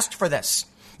 you asked for this.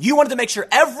 You wanted to make sure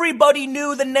everybody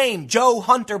knew the name Joe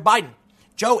Hunter Biden.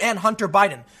 Joe and Hunter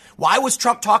Biden. Why was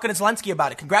Trump talking to Zelensky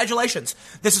about it? Congratulations.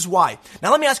 This is why.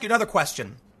 Now let me ask you another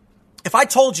question. If I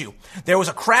told you there was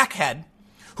a crackhead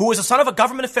who was the son of a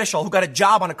government official who got a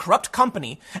job on a corrupt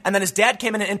company, and then his dad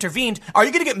came in and intervened, are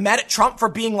you going to get mad at Trump for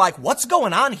being like, what's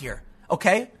going on here?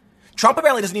 Okay? Trump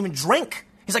apparently doesn't even drink.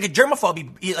 He's like a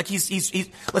germaphobe.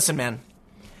 He's listen, man.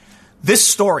 This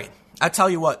story, I tell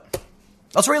you what.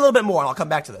 Let's read a little bit more and I'll come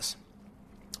back to this.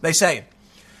 They say,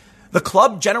 the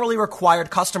club generally required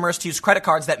customers to use credit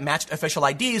cards that matched official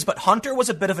IDs, but Hunter was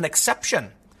a bit of an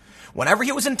exception. Whenever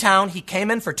he was in town, he came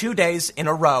in for 2 days in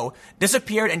a row,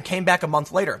 disappeared, and came back a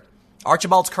month later.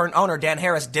 Archibald's current owner, Dan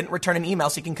Harris, didn't return an email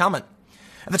seeking comment.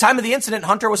 At the time of the incident,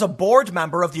 Hunter was a board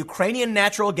member of the Ukrainian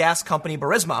natural gas company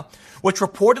Burisma, which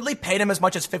reportedly paid him as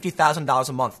much as $50,000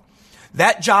 a month.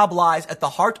 That job lies at the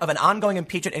heart of an ongoing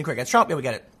impeachment inquiry against Trump. Yeah, we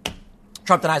get it.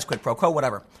 Trump denies quid pro quo,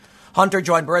 whatever. Hunter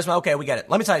joined Burisma. Okay, we get it.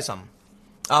 Let me tell you something.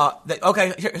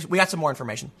 Here, we got some more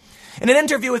information. In an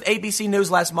interview with ABC News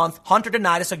last month, Hunter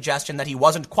denied a suggestion that he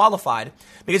wasn't qualified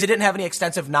because he didn't have any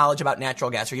extensive knowledge about natural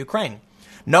gas or Ukraine.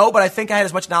 No, but I think I had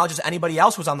as much knowledge as anybody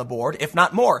else was on the board, if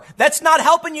not more. That's not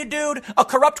helping you, dude. A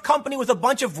corrupt company with a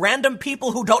bunch of random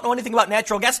people who don't know anything about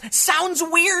natural gas sounds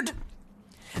weird.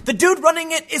 The dude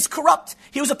running it is corrupt.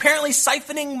 He was apparently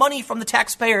siphoning money from the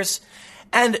taxpayers.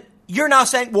 And you're now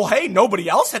saying, well, hey, nobody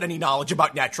else had any knowledge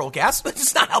about natural gas.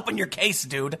 It's not helping your case,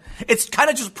 dude. It's kind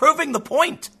of just proving the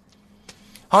point.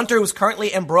 Hunter, who's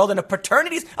currently embroiled in a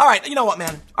paternity... All right, you know what,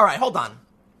 man? All right, hold on.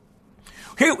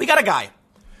 Here, we got a guy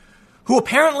who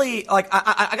apparently, like,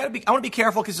 I want to be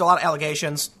careful because there's a lot of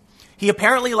allegations. He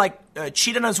apparently,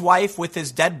 cheated on his wife with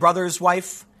his dead brother's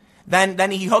wife.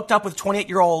 Then he hooked up with a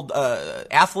 28-year-old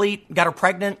athlete, got her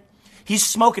pregnant. He's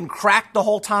smoking crack the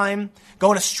whole time,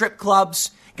 going to strip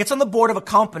clubs, gets on the board of a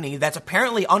company that's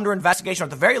apparently under investigation, or at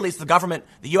the very least, the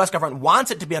U.S. government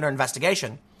wants it to be under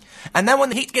investigation. And then when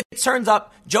the heat turns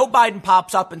up, Joe Biden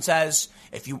pops up and says,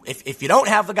 if you don't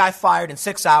have the guy fired in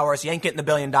 6 hours, you ain't getting $1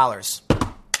 billion.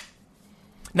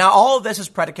 Now, all of this is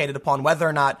predicated upon whether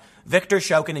or not Viktor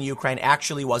Shokin in Ukraine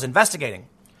actually was investigating.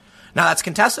 Now, that's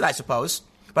contested, I suppose.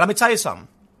 But let me tell you something.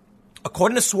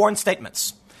 According to sworn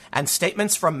statements and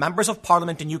statements from members of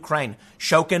parliament in Ukraine,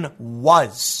 Shokin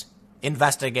was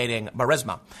investigating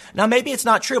Burisma. Now, maybe it's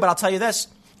not true, but I'll tell you this.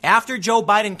 After Joe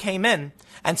Biden came in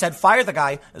and said, fire the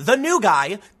guy, the new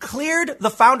guy cleared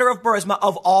the founder of Burisma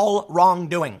of all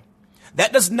wrongdoing.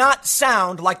 That does not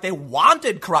sound like they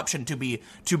wanted corruption to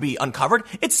be uncovered.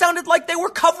 It sounded like they were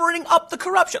covering up the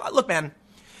corruption. Look, man,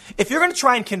 if you're going to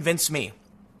try and convince me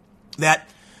that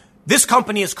this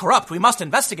company is corrupt, we must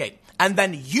investigate, and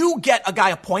then you get a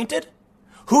guy appointed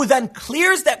who then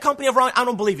clears that company of wrong, I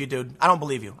don't believe you, dude. I don't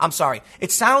believe you. I'm sorry.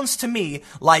 It sounds to me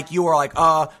like you are like,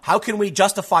 how can we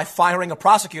justify firing a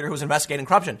prosecutor who's investigating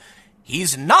corruption?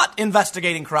 He's not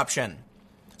investigating corruption.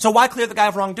 So why clear the guy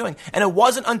of wrongdoing? And it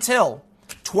wasn't until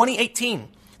 2018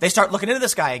 they start looking into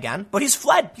this guy again, but he's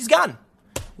fled. He's gone.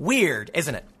 Weird,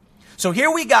 isn't it? So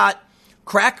here we got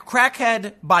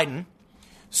crackhead Biden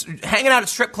hanging out at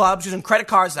strip clubs using credit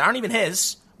cards that aren't even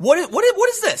his. What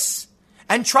is this?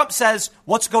 And Trump says,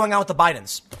 what's going on with the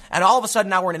Bidens? And all of a sudden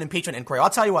now we're in an impeachment inquiry. I'll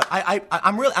tell you what,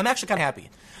 I'm actually kind of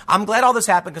happy. I'm glad all this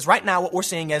happened because right now what we're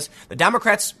seeing is the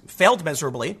Democrats failed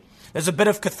miserably. There's a bit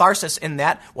of catharsis in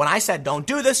that. When I said, don't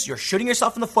do this, you're shooting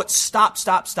yourself in the foot. Stop.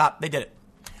 They did it.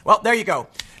 Well, there you go.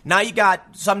 Now you got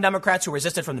some Democrats who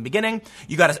resisted from the beginning.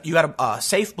 You got a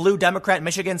safe blue Democrat in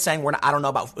Michigan saying, I don't know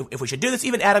about if we should do this.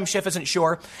 Even Adam Schiff isn't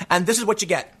sure. And this is what you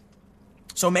get.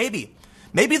 So maybe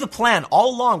the plan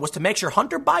all along was to make sure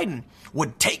Hunter Biden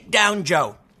would take down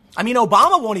Joe. I mean,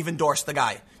 Obama won't even endorse the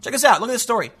guy. Check this out. Look at this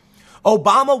story.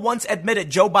 Obama once admitted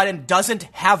Joe Biden doesn't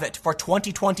have it for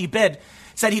 2020 bid,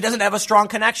 said he doesn't have a strong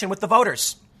connection with the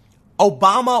voters.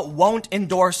 Obama won't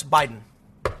endorse Biden.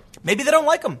 Maybe they don't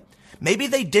like him. Maybe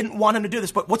they didn't want him to do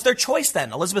this, but what's their choice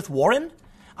then? Elizabeth Warren?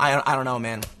 I don't know,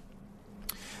 man.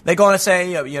 They go on to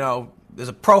say, there's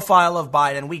a profile of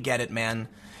Biden. We get it, man.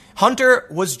 Hunter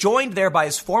was joined there by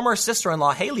his former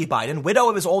sister-in-law, Haley Biden, widow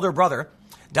of his older brother,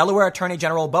 Delaware Attorney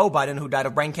General Beau Biden, who died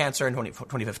of brain cancer in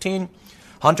 2015.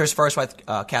 Hunter's first wife,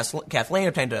 Kathleen,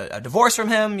 obtained a divorce from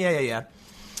him. Yeah.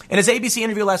 In his ABC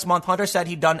interview last month, Hunter said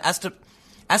he'd done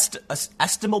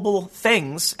estimable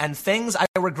things and things I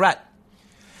regret.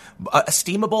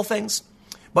 Esteemable things.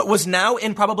 but was now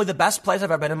in probably the best place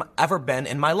I've ever been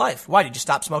in my life. Why? Did you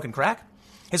stop smoking crack?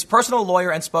 His personal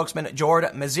lawyer and spokesman, Jord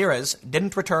Mezières,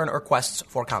 didn't return requests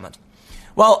for comment.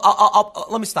 Well,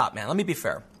 let me stop, man. Let me be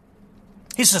fair.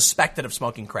 He's suspected of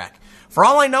smoking crack. For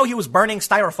all I know, he was burning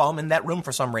styrofoam in that room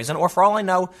for some reason, or for all I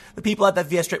know, the people at that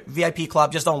VIP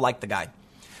club just don't like the guy.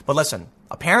 But listen,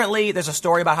 apparently there's a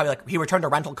story about how he returned a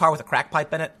rental car with a crack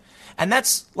pipe in it. And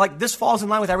that's this falls in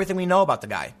line with everything we know about the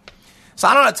guy. So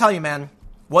I don't know what to tell you, man.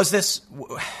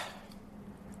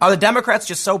 Are the Democrats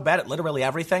just so bad at literally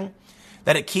everything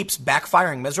that it keeps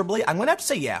backfiring miserably? I'm going to have to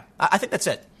say, yeah. I think that's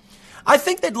it. I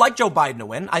think they'd like Joe Biden to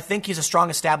win. I think he's a strong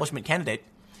establishment candidate.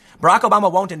 Barack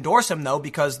Obama won't endorse him, though,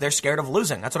 because they're scared of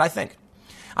losing. That's what I think.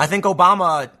 I think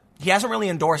Obama, he hasn't really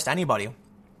endorsed anybody.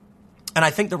 And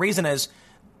I think the reason is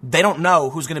they don't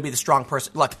know who's going to be the strong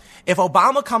person. Look, if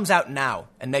Obama comes out now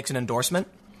and makes an endorsement,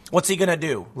 what's he going to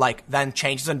do? Then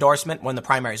change his endorsement when the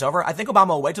primary's over? I think Obama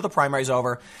will wait till the primary's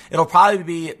over. It'll probably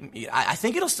be, I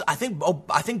think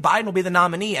Biden will be the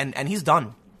nominee, and he's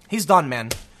done. He's done, man.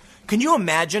 Can you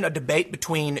imagine a debate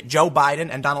between Joe Biden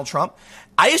and Donald Trump?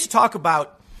 I used to talk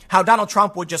about how Donald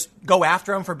Trump would just go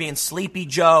after him for being Sleepy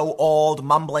Joe, old,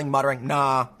 mumbling, muttering.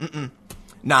 Nah.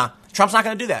 Trump's not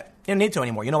going to do that. He doesn't need to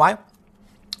anymore. You know why?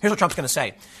 Here's what Trump's going to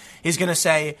say. He's going to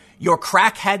say, your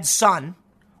crackhead son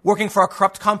working for a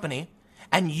corrupt company,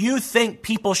 and you think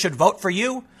people should vote for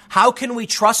you? How can we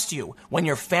trust you when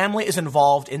your family is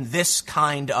involved in this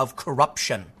kind of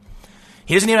corruption?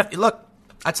 He doesn't even have to, look,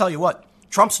 I tell you what,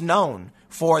 Trump's known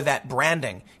for that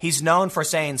branding. He's known for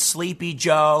saying Sleepy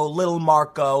Joe, Little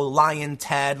Marco, Lion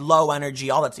Ted, low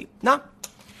energy, all that stuff. No.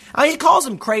 He calls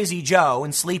him Crazy Joe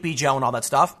and Sleepy Joe and all that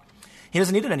stuff. He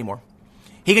doesn't need it anymore.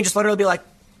 He can just literally be like,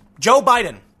 Joe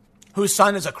Biden, whose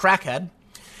son is a crackhead,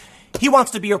 he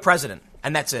wants to be your president,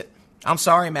 and that's it. I'm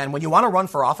sorry, man. When you want to run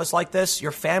for office like this,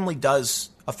 your family does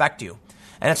affect you.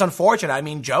 And it's unfortunate. I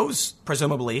mean, Joe's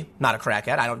presumably not a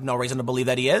crackhead. I have no reason to believe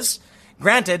that he is.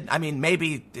 Granted, I mean,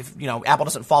 maybe if, apple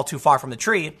doesn't fall too far from the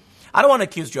tree. I don't want to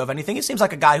accuse Joe of anything. He seems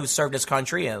like a guy who served his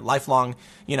country, a lifelong,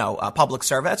 public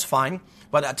servant. That's fine.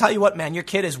 But I'll tell you what, man, your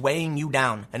kid is weighing you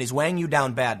down, and he's weighing you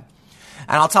down bad.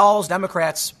 And I'll tell all those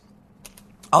Democrats,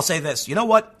 I'll say this. You know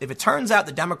what? If it turns out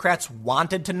the Democrats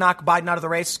wanted to knock Biden out of the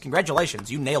race,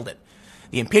 congratulations, you nailed it.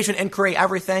 The impeachment inquiry,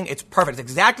 everything, it's perfect. It's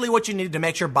exactly what you needed to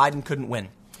make sure Biden couldn't win.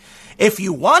 If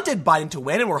you wanted Biden to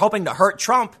win and were hoping to hurt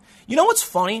Trump, you know what's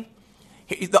funny?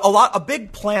 A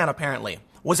big plan, apparently,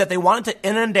 was that they wanted to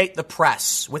inundate the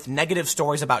press with negative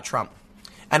stories about Trump.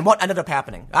 And what ended up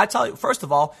happening? I tell you, first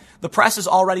of all, the press is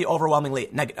already overwhelmingly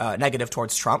negative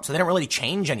towards Trump, so they didn't really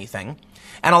change anything.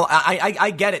 And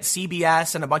I get it.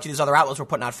 CBS and a bunch of these other outlets were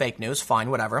putting out fake news. Fine,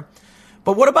 whatever.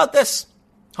 But what about this?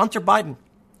 Hunter Biden.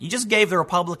 You just gave the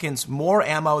Republicans more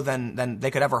ammo than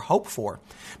they could ever hope for.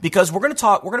 Because we're going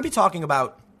to be talking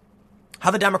about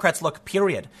how the Democrats look,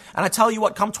 period. And I tell you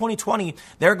what, come 2020,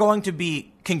 there are going to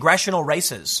be congressional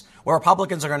races where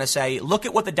Republicans are going to say, look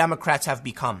at what the Democrats have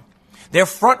become. Their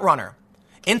front runner,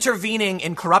 intervening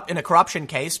in a corruption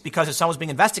case because his son was being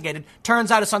investigated,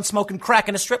 turns out his son's smoking crack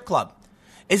in a strip club.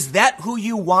 Is that who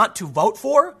you want to vote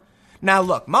for? Now,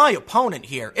 look, my opponent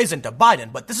here isn't a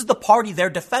Biden, but this is the party they're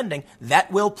defending.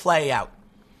 That will play out.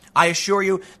 I assure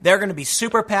you, they're going to be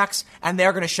super PACs, and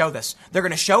they're going to show this. They're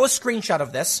going to show a screenshot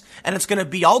of this, and it's going to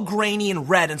be all grainy and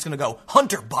red, and it's going to go,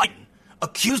 Hunter Biden,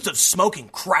 accused of smoking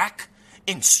crack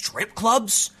in strip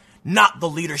clubs? Not the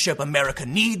leadership America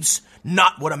needs,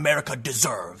 not what America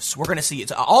deserves. We're going to see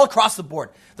it all across the board.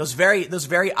 Those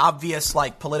very obvious,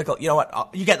 political, you know what,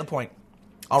 you get the point.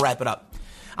 I'll wrap it up.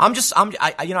 I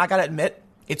got to admit,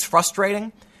 it's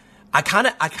frustrating. I kind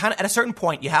of, at a certain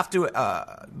point, you have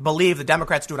to believe the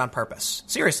Democrats do it on purpose.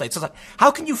 Seriously, it's like,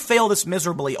 how can you fail this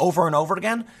miserably over and over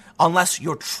again unless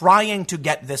you're trying to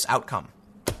get this outcome?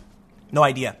 No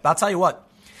idea. But I'll tell you what,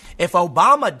 if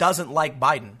Obama doesn't like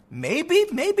Biden, maybe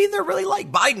they're really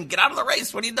like Biden. Get out of the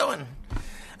race. What are you doing?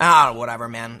 Whatever,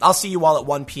 man. I'll see you all at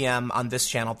 1 p.m. on this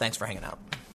channel. Thanks for hanging out.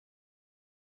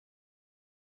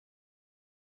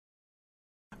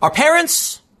 Our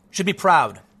parents should be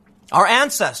proud. Our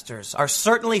ancestors are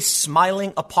certainly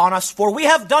smiling upon us, for we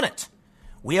have done it.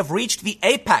 We have reached the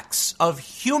apex of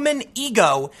human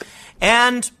ego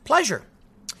and pleasure.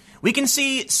 We can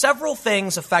see several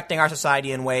things affecting our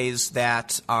society in ways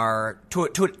that are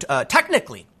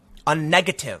technically a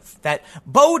negative, that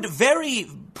bode very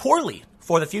poorly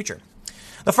for the future.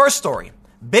 The first story,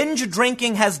 binge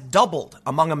drinking has doubled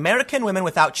among American women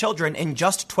without children in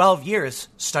just 12 years,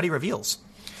 study reveals.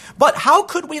 But how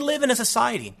could we live in a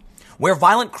society where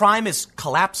violent crime is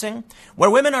collapsing,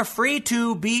 where women are free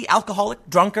to be alcoholic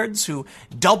drunkards who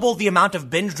double the amount of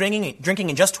binge drinking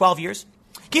in just 12 years.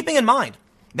 Keeping in mind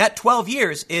that 12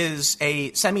 years is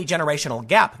a semi-generational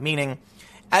gap, meaning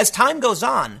as time goes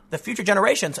on, the future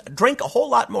generations drink a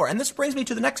whole lot more. And this brings me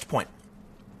to the next point,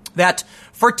 that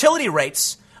fertility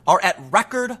rates are at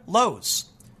record lows.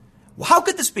 How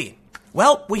could this be?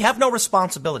 Well, we have no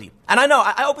responsibility. And I know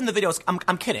I opened the videos.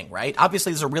 I'm kidding, right?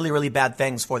 Obviously, these are really, really bad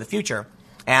things for the future.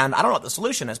 And I don't know what the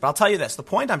solution is, but I'll tell you this. The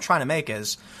point I'm trying to make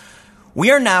is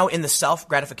we are now in the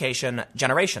self-gratification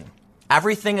generation.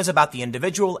 Everything is about the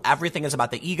individual. Everything is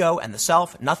about the ego and the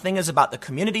self. Nothing is about the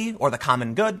community or the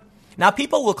common good. Now,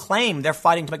 people will claim they're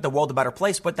fighting to make the world a better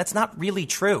place, but that's not really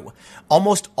true.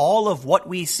 Almost all of what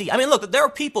we see. I mean, look, there are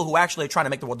people who actually are trying to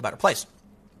make the world a better place.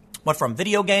 But from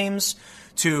video games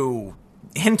to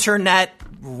internet,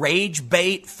 rage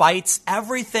bait, fights,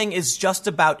 everything is just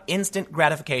about instant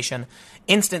gratification,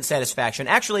 instant satisfaction.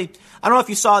 Actually, I don't know if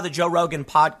you saw the Joe Rogan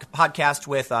podcast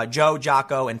with Joe,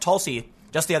 Jocko, and Tulsi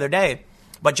just the other day,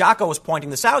 but Jocko was pointing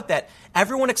this out, that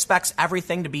everyone expects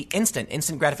everything to be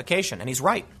instant gratification, and he's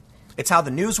right. It's how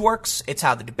the news works. It's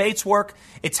how the debates work.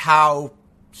 It's how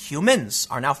humans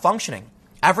are now functioning.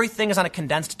 Everything is on a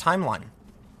condensed timeline.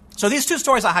 So these two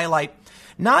stories I highlight,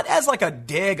 not as like a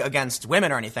dig against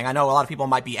women or anything. I know a lot of people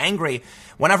might be angry.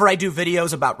 Whenever I do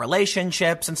videos about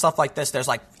relationships and stuff like this, there's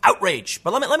like outrage.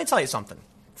 But let me tell you something.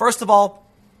 First of all,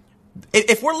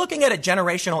 if we're looking at a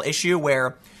generational issue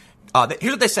where,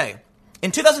 here's what they say. In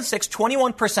 2006,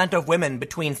 21% of women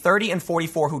between 30 and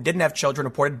 44 who didn't have children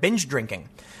reported binge drinking.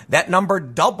 That number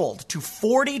doubled to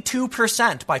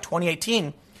 42% by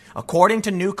 2018, according to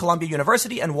New Columbia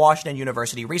University and Washington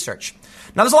University research.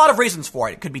 Now, there's a lot of reasons for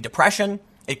it. It could be depression.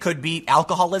 It could be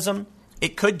alcoholism.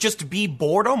 It could just be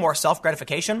boredom or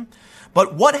self-gratification.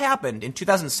 But what happened in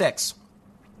 2006,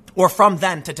 or from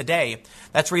then to today,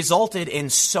 that's resulted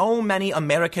in so many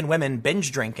American women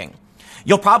binge drinking?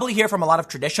 You'll probably hear from a lot of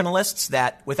traditionalists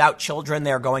that without children,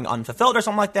 they're going unfulfilled or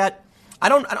something like that. I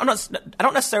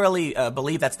don't necessarily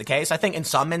believe that's the case. I think in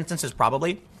some instances,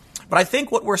 probably. But I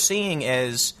think what we're seeing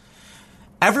is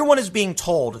everyone is being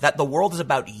told that the world is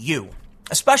about you,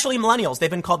 especially millennials. They've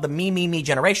been called the me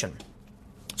generation.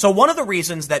 So one of the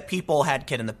reasons that people had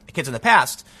kids in the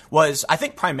past was, I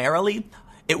think primarily,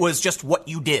 it was just what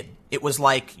you did. It was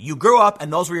like you grew up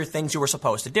and those were your things you were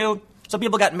supposed to do. So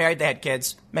people got married, they had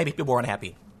kids, maybe people were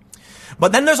unhappy.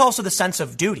 But then there's also the sense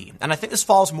of duty. And I think this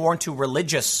falls more into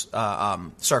religious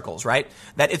circles, right?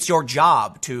 That it's your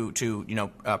job to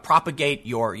propagate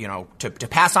your, to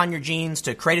pass on your genes,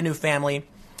 to create a new family.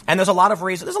 And there's a lot of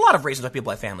reasons why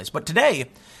people have families. But today,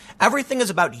 everything is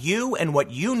about you and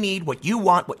what you need, what you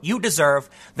want, what you deserve.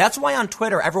 That's why on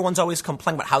Twitter, everyone's always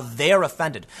complaining about how they're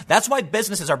offended. That's why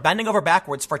businesses are bending over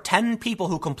backwards for 10 people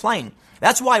who complain.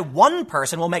 That's why one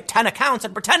person will make 10 accounts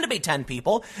and pretend to be 10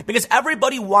 people, because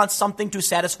everybody wants something to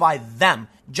satisfy them.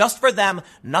 Just for them,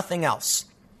 nothing else.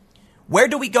 Where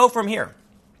do we go from here?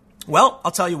 Well,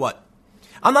 I'll tell you what.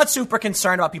 I'm not super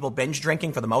concerned about people binge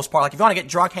drinking for the most part. Like, if you want to get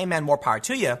drunk, hey man, more power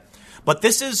to you. But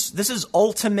this is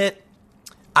ultimate,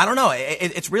 I don't know,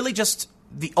 it's really just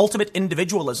the ultimate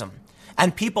individualism.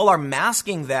 And people are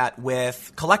masking that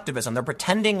with collectivism. They're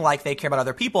pretending like they care about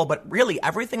other people, but really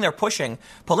everything they're pushing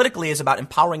politically is about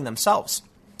empowering themselves.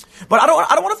 But I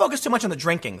don't want to focus too much on the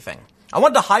drinking thing. I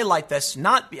wanted to highlight this.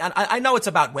 I know it's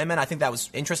about women. I think that was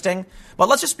interesting. But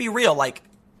let's just be real. Like,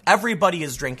 everybody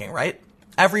is drinking, right?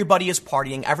 Everybody is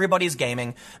partying. Everybody is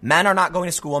gaming. Men are not going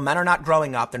to school. Men are not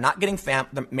growing up. They're not getting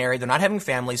married. They're not having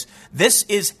families. This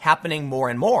is happening more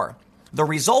and more. The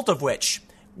result of which,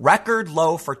 record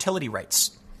low fertility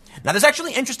rates. Now, there's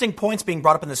actually interesting points being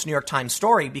brought up in this New York Times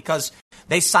story, because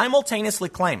they simultaneously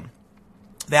claim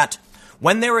that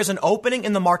when there is an opening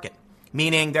in the market,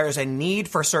 meaning there is a need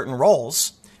for certain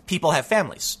roles, people have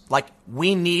families. Like,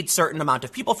 we need certain amount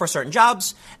of people for certain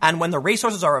jobs, and when the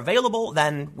resources are available,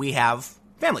 then we have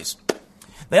families.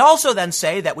 They also then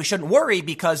say that we shouldn't worry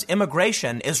because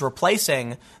immigration is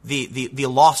replacing the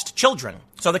lost children.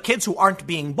 So the kids who aren't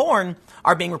being born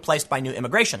are being replaced by new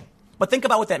immigration. But think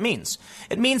about what that means.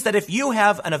 It means that if you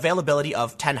have an availability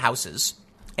of 10 houses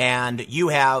and you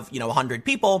have, 100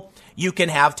 people, you can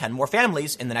have 10 more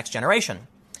families in the next generation.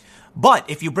 But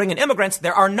if you bring in immigrants,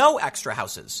 there are no extra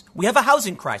houses. We have a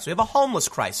housing crisis. We have a homeless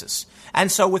crisis. And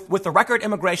so with the record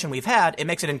immigration we've had, it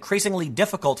makes it increasingly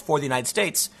difficult for the United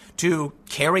States to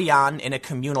carry on in a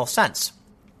communal sense.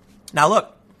 Now,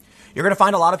 look, you're going to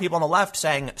find a lot of people on the left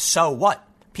saying, so what?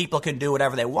 People can do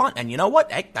whatever they want. And you know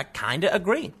what? I kind of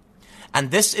agree.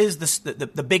 And this is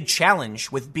the big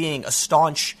challenge with being a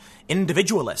staunch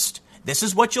individualist. This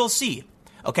is what you'll see.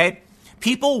 Okay?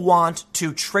 People want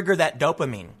to trigger that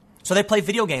dopamine. So they play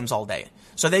video games all day.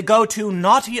 So they go to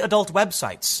naughty adult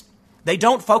websites. They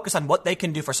don't focus on what they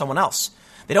can do for someone else.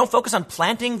 They don't focus on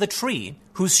planting the tree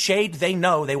whose shade they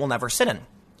know they will never sit in.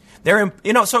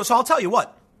 So I'll tell you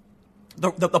what.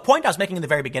 The point I was making in the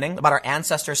very beginning about our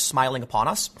ancestors smiling upon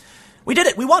us, we did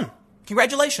it. We won.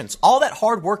 Congratulations. All that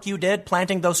hard work you did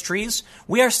planting those trees,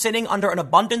 we are sitting under an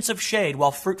abundance of shade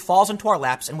while fruit falls into our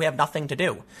laps and we have nothing to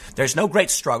do. There's no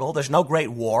great struggle. There's no great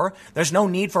war. There's no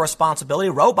need for responsibility.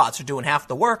 Robots are doing half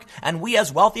the work. And we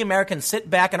as wealthy Americans sit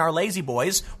back in our lazy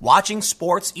boys, watching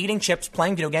sports, eating chips,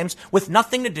 playing video games with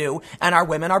nothing to do. And our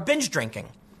women are binge drinking.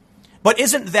 But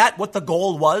isn't that what the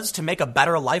goal was, to make a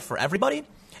better life for everybody?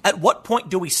 At what point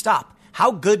do we stop?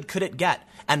 How good could it get?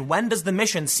 And when does the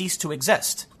mission cease to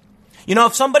exist? You know,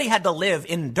 if somebody had to live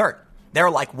in dirt,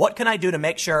 they're like, what can I do to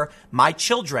make sure my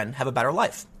children have a better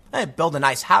life? I build a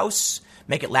nice house,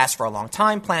 make it last for a long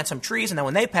time, plant some trees, and then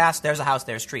when they pass, there's a house,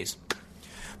 there's trees.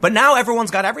 But now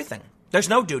everyone's got everything. There's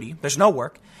no duty, there's no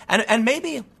work. And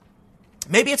maybe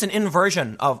it's an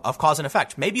inversion of cause and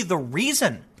effect. Maybe the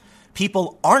reason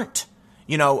people aren't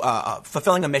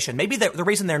fulfilling a mission. Maybe the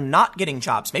reason they're not getting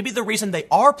jobs. Maybe the reason they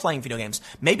are playing video games.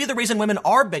 Maybe the reason women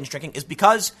are binge drinking is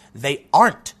because they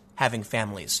aren't having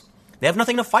families. They have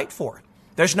nothing to fight for.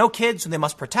 There's no kids who they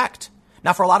must protect.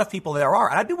 Now, for a lot of people, there are.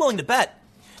 And I'd be willing to bet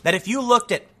that if you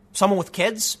looked at someone with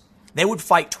kids, they would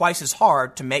fight twice as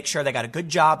hard to make sure they got a good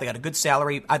job, they got a good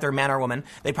salary, either man or woman.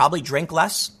 They probably drink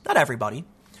less. Not everybody.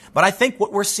 But I think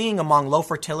what we're seeing among low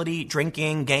fertility,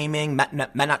 drinking, gaming, men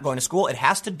not going to school, it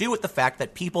has to do with the fact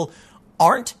that people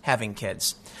aren't having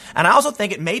kids. And I also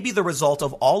think it may be the result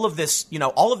of all of this,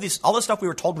 all this stuff we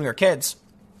were told when we were kids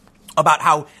about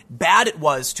how bad it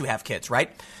was to have kids,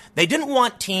 right? They didn't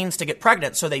want teens to get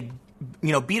pregnant, so they,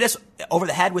 beat us over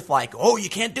the head with like, oh, you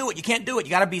can't do it, you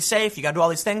got to be safe, you got to do all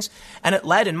these things. And it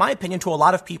led, in my opinion, to a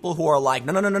lot of people who are like,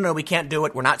 no, we can't do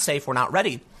it, we're not safe, we're not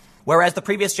ready. Whereas the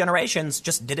previous generations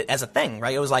just did it as a thing,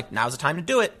 right? It was like, now's the time to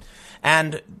do it.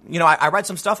 And, I read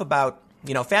some stuff about,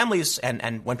 families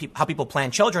and how people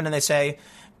plan children, and they say,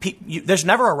 there's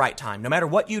never a right time. No matter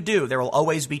what you do, there will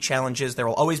always be challenges. There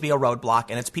will always be a roadblock.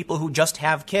 And it's people who just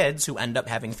have kids who end up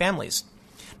having families.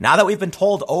 Now that we've been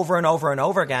told over and over and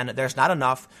over again, there's not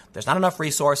enough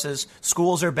resources,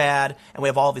 schools are bad, and we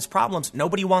have all these problems,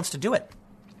 nobody wants to do it.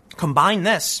 Combine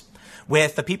this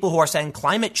with the people who are saying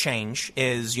climate change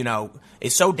is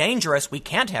so dangerous we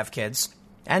can't have kids.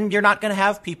 And you're not going to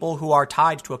have people who are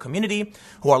tied to a community,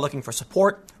 who are looking for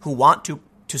support, who want to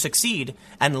succeed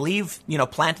and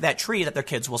plant that tree that their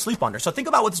kids will sleep under. So think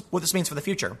about what this means for the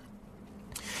future.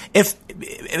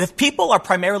 If people are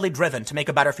primarily driven to make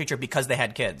a better future because they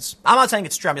had kids, I'm not saying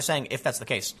it's true, I'm just saying if that's the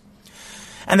case,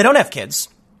 and they don't have kids,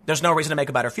 there's no reason to make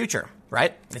a better future,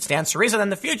 right? It stands to reason then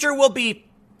the future will be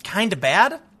kind of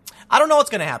bad. I don't know what's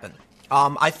going to happen.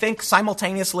 I think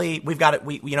simultaneously we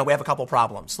have a couple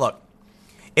problems. Look,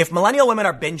 if millennial women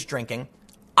are binge drinking,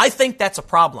 I think that's a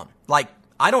problem. Like,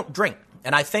 I don't drink.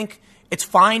 And I think it's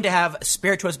fine to have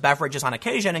spirituous beverages on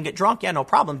occasion and get drunk. Yeah, no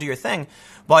problem. Do your thing.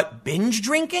 But binge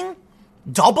drinking,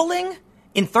 doubling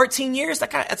in 13 years,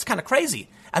 that's kind of crazy.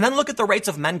 And then look at the rates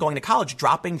of men going to college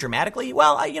dropping dramatically.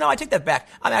 Well, I take that back.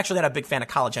 I'm actually not a big fan of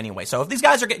college anyway. So if these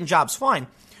guys are getting jobs, fine.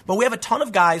 But we have a ton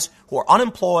of guys who are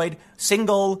unemployed,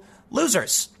 single,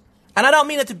 losers. And I don't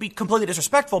mean it to be completely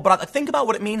disrespectful, but I think about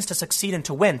what it means to succeed and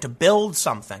to win, to build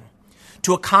something,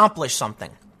 to accomplish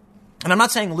something. And I'm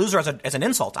not saying loser as an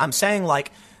insult. I'm saying,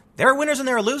 like, there are winners and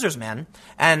there are losers, man.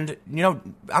 And,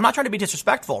 I'm not trying to be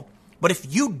disrespectful. But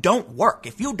if you don't work,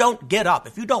 if you don't get up,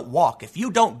 if you don't walk, if you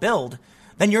don't build,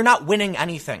 then you're not winning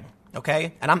anything,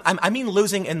 okay? And I mean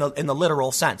losing in the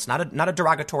literal sense, not a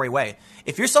derogatory way.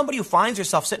 If you're somebody who finds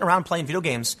yourself sitting around playing video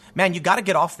games, man, you got to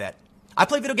get off that. I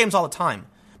play video games all the time,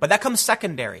 but that comes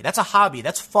secondary. That's a hobby.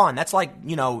 That's fun. That's like,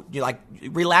 you're like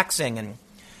relaxing. And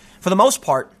for the most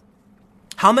part,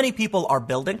 how many people are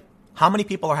building? How many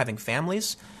people are having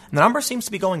families? And the number seems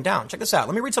to be going down. Check this out.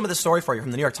 Let me read some of this story for you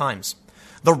from the New York Times.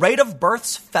 The rate of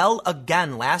births fell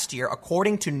again last year,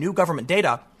 according to new government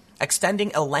data,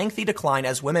 extending a lengthy decline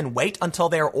as women wait until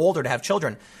they are older to have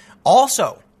children.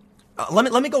 Also,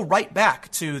 let me go right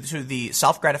back to the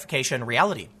self-gratification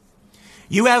reality.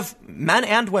 You have men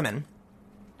and women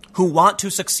who want to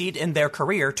succeed in their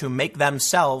career to make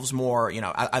themselves more,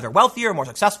 either wealthier or more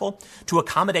successful, to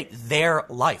accommodate their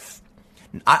life.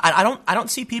 I don't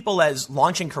see people as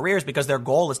launching careers because their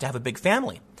goal is to have a big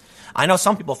family. I know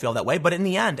some people feel that way, but in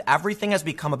the end, everything has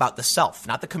become about the self,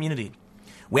 not the community.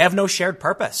 We have no shared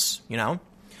purpose,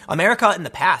 America in the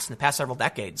past several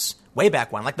decades, way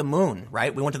back when, like the moon,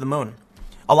 right? We went to the moon.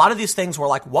 A lot of these things were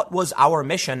like, what was our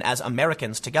mission as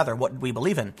Americans together? What did we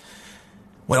believe in?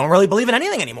 We don't really believe in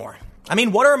anything anymore. I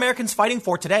mean, what are Americans fighting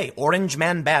for today? Orange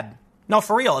man bad. No,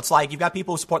 for real. It's like you've got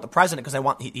people who support the president because they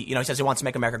want, he says he wants to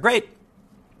make America great.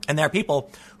 And there are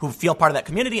people who feel part of that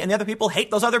community, and the other people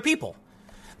hate those other people.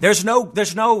 There's no,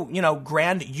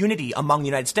 grand unity among the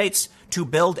United States to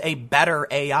build a better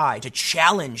AI, to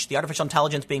challenge the artificial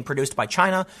intelligence being produced by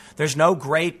China. There's no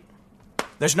great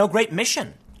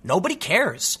mission. Nobody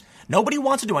cares. Nobody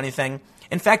wants to do anything.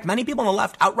 In fact, many people on the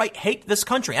left outright hate this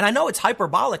country. And I know it's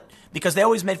hyperbolic because they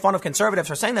always made fun of conservatives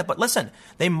for saying that. But listen,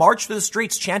 they march through the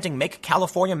streets chanting, make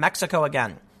California Mexico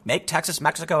again. Make Texas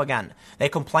Mexico again. They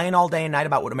complain all day and night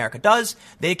about what America does.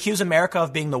 They accuse America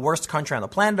of being the worst country on the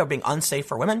planet, of being unsafe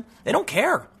for women. They don't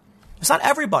care. It's not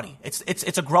everybody.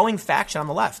 It's a growing faction on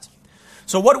the left.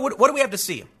 So what do we have to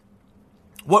see?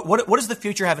 What does the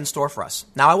future have in store for us?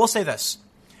 Now, I will say this.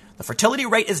 The fertility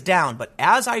rate is down, but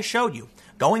as I showed you,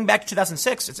 going back to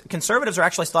 2006, conservatives are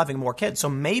actually still having more kids. So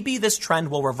maybe this trend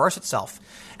will reverse itself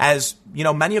as,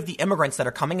 many of the immigrants that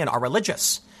are coming in are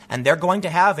religious and they're going to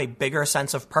have a bigger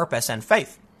sense of purpose and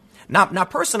faith. Now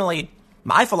personally,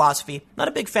 my philosophy, not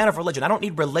a big fan of religion. I don't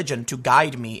need religion to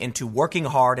guide me into working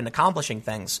hard and accomplishing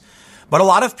things. But a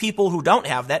lot of people who don't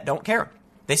have that don't care.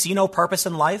 They see no purpose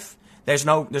in life. There's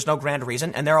no grand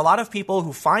reason. And there are a lot of people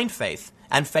who find faith,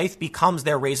 and faith becomes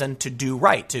their reason to do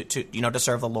right, to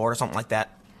serve the Lord or something like that.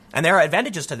 And there are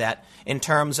advantages to that in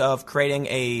terms of creating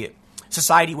a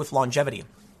society with longevity.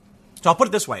 So I'll put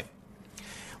it this way.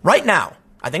 Right now,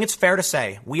 I think it's fair to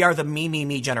say we are the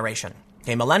me generation.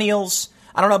 Okay, millennials,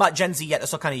 I don't know about Gen Z yet. They're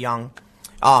still kind of young.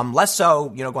 Less so,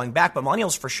 going back, but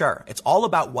millennials for sure. It's all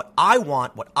about what I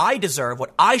want, what I deserve,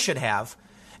 what I should have.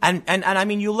 And I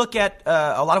mean, you look at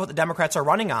a lot of what the Democrats are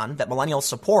running on that millennials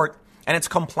support, and it's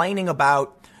complaining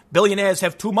about billionaires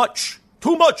have too much.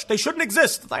 Too much. They shouldn't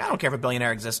exist. It's like, I don't care if a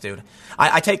billionaire exists, dude.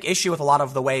 I take issue with a lot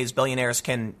of the ways billionaires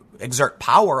can exert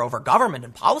power over government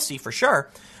and policy for sure.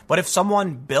 But if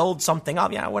someone builds something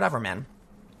up, whatever, man.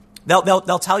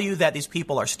 They'll tell you that these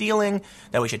people are stealing,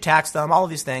 that we should tax them, all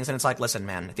of these things. And it's like, listen,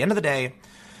 man, at the end of the day,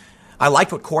 I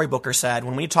liked what Cory Booker said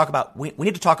when we need to talk about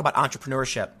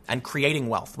entrepreneurship and creating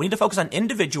wealth. We need to focus on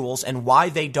individuals and why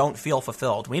they don't feel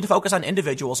fulfilled. We need to focus on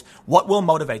individuals, what will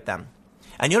motivate them.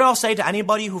 And what I'll say to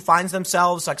anybody who finds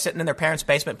themselves like sitting in their parents'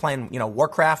 basement playing,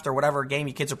 Warcraft or whatever game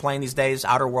you kids are playing these days,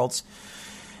 Outer Worlds,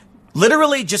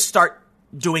 literally just start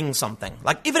doing something.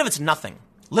 Like, even if it's nothing,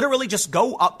 literally just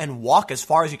go up and walk as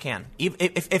far as you can.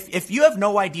 If you have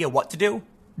no idea what to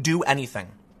do anything.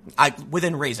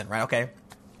 Within reason, right? Okay.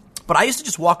 But I used to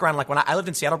just walk around, like when I lived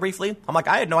in Seattle briefly, I'm like,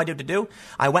 I had no idea what to do.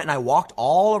 I went and I walked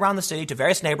all around the city to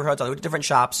various neighborhoods. I went to different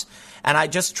shops and I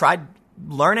just tried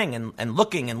learning and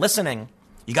looking and listening.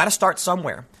 You got to start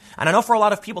somewhere. And I know for a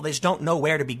lot of people, they just don't know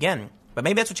where to begin. But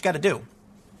maybe that's what you got to do.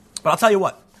 But I'll tell you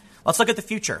what. Let's look at the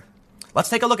future. Let's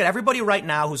take a look at everybody right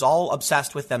now who's all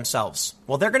obsessed with themselves.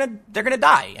 Well, they're gonna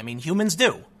die. I mean, humans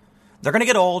do. They're gonna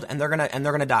get old and they're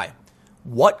gonna die.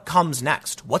 What comes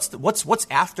next? What's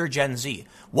after Gen Z?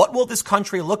 What will this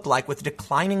country look like with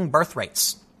declining birth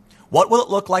rates? What will it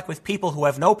look like with people who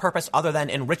have no purpose other than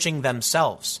enriching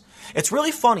themselves? It's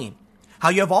really funny how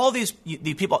you have all these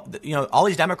people, all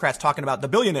these Democrats talking about the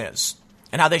billionaires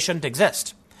and how they shouldn't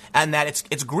exist and that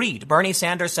it's greed. Bernie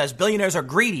Sanders says billionaires are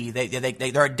greedy.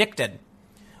 They're addicted.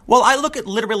 Well, I look at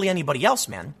literally anybody else,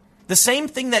 man. The same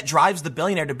thing that drives the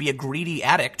billionaire to be a greedy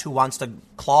addict who wants to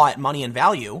claw at money and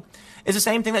value is the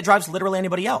same thing that drives literally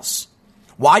anybody else.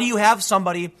 Why do you have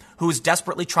somebody who's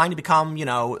desperately trying to become,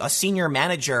 a senior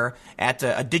manager at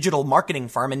a digital marketing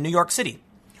firm in New York City?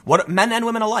 What men and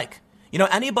women alike?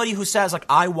 Anybody who says like,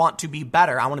 I want to be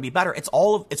better, it's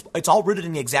all rooted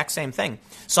in the exact same thing.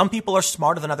 Some people are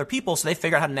smarter than other people, so they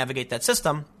figure out how to navigate that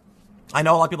system. I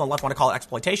know a lot of people on the left want to call it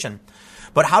exploitation,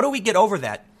 but how do we get over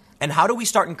that? And how do we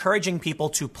start encouraging people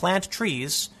to plant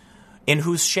trees in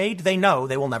whose shade they know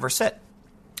they will never sit?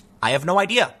 I have no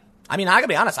idea. I mean, I gotta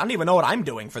be honest, I don't even know what I'm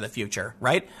doing for the future,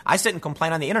 right? I sit and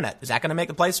complain on the internet. Is that gonna make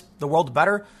the world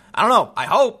better? I don't know. I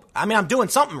hope. I mean, I'm doing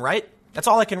something, right? That's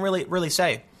all I can really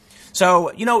say.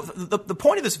 So, the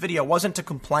point of this video wasn't to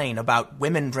complain about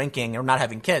women drinking or not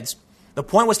having kids. The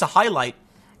point was to highlight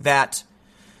that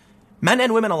men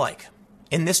and women alike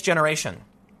in this generation,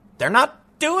 they're not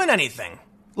doing anything.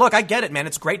 Look, I get it, man.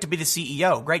 It's great to be the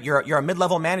CEO. Great. You're a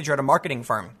mid-level manager at a marketing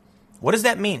firm. What does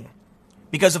that mean?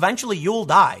 Because eventually you'll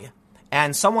die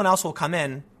and someone else will come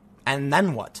in, and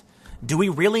then what? Do we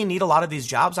really need a lot of these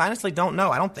jobs? I honestly don't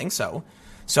know. I don't think so.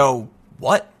 So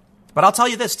what? But I'll tell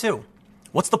you this too.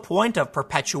 What's the point of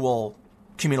perpetual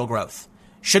communal growth?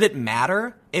 Should it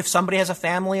matter if somebody has a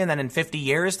family and then in 50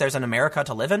 years there's an America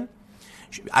to live in?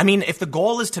 I mean, if the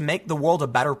goal is to make the world a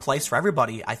better place for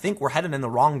everybody, I think we're headed in the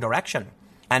wrong direction.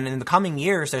 And in the coming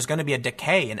years, there's going to be a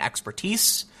decay in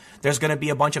expertise. There's going to be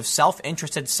a bunch of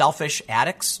self-interested, selfish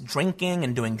addicts drinking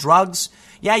and doing drugs.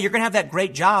 Yeah, you're going to have that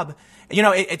great job. You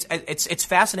know, it's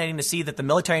fascinating to see that the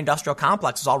military-industrial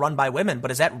complex is all run by women,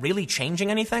 but is that really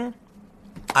changing anything?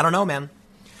 I don't know, man.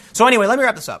 So anyway, let me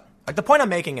wrap this up. Like, the point I'm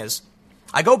making is,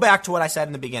 I go back to what I said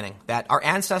in the beginning, that our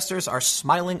ancestors are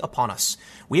smiling upon us.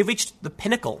 We have reached the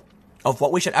pinnacle of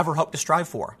what we should ever hope to strive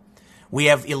for. We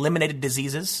have eliminated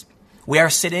diseases. We are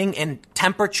sitting in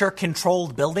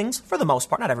temperature-controlled buildings, for the most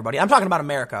part. Not everybody. I'm talking about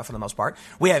America, for the most part.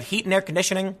 We have heat and air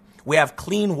conditioning. We have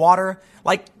clean water.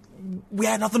 Like, we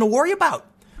had nothing to worry about.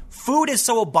 Food is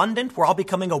so abundant, we're all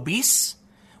becoming obese.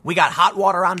 We got hot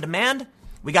water on demand.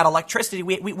 We got electricity.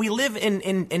 We live in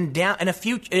a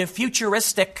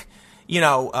futuristic,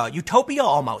 utopia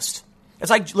almost.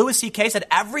 It's like Louis C.K. said,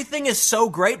 everything is so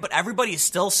great, but everybody is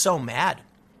still so mad.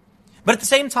 But at the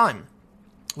same time,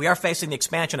 we are facing the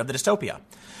expansion of the dystopia.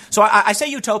 So I say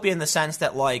utopia in the sense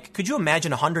that, like, could you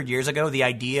imagine 100 years ago the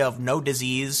idea of no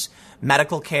disease,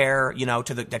 medical care,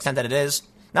 to the extent that it is?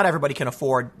 Not everybody can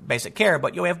afford basic care,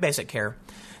 but we have basic care.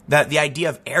 The idea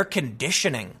of air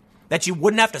conditioning, that you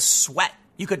wouldn't have to sweat.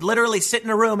 You could literally sit in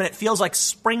a room and it feels like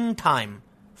springtime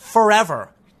forever.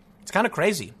 It's kind of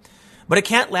crazy. But it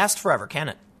can't last forever, can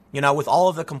it? With all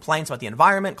of the complaints about the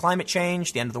environment, climate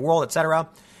change, the end of the world, etc.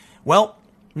 Well,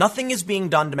 nothing is being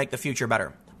done to make the future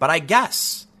better. But I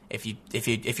guess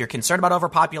if you're concerned about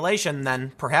overpopulation,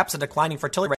 then perhaps a declining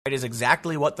fertility rate is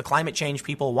exactly what the climate change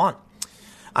people want.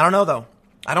 I don't know, though.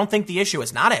 I don't think the issue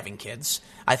is not having kids.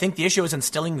 I think the issue is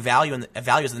instilling values in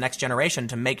the next generation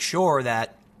to make sure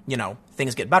that,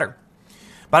 things get better.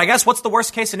 But I guess what's the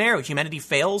worst case scenario? Humanity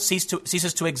fails,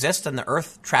 ceases to exist, and the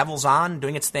Earth travels on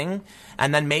doing its thing.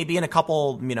 And then maybe in a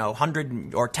couple,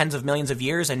 100 or tens of millions of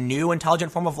years, a new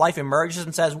intelligent form of life emerges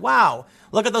and says, wow,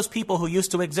 look at those people who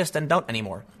used to exist and don't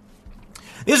anymore.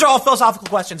 These are all philosophical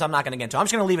questions I'm not going to get into. I'm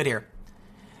just going to leave it here.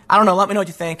 I don't know. Let me know what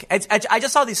you think. I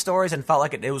just saw these stories and felt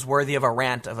like it was worthy of a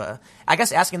rant I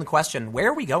guess asking the question, where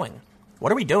are we going?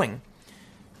 What are we doing?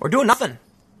 We're doing nothing.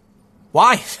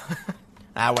 Why?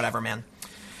 Whatever, man.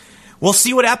 We'll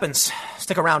see what happens.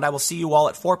 Stick around. I will see you all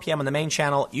at 4 p.m. on the main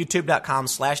channel,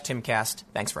 youtube.com/Timcast.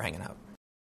 Thanks for hanging out.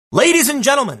 Ladies and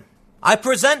gentlemen, I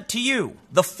present to you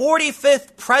the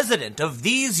 45th president of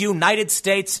these United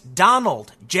States,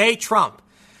 Donald J. Trump.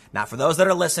 Now, for those that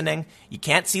are listening, you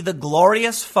can't see the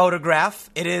glorious photograph.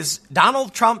 It is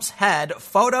Donald Trump's head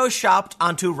photoshopped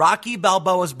onto Rocky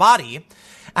Balboa's body.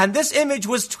 And this image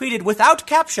was tweeted without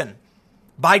caption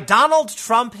by Donald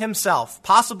Trump himself.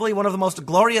 Possibly one of the most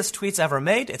glorious tweets ever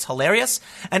made. It's hilarious.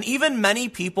 And even many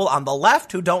people on the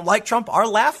left who don't like Trump are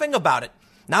laughing about it.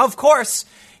 Now, of course,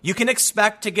 you can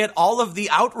expect to get all of the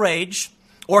outrage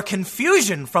or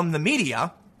confusion from the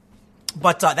media,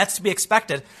 but that's to be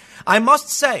expected. I must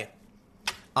say,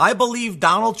 I believe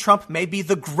Donald Trump may be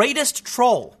the greatest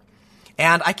troll,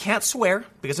 and I can't swear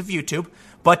because of YouTube,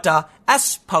 but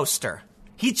S-poster.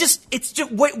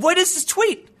 What is this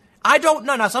tweet? I don't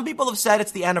know. Now, some people have said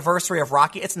it's the anniversary of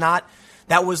Rocky. It's not.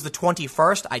 That was the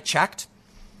 21st. I checked.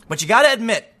 But you got to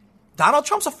admit, Donald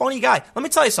Trump's a funny guy. Let me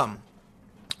tell you something.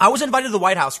 I was invited to the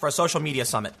White House for a social media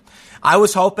summit. I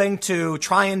was hoping to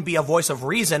try and be a voice of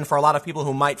reason for a lot of people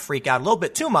who might freak out a little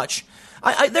bit too much.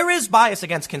 There is bias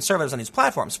against conservatives on these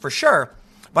platforms, for sure.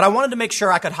 But I wanted to make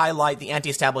sure I could highlight the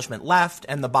anti-establishment left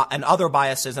and other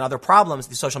biases and other problems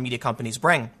the social media companies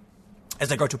bring as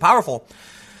they grow too powerful.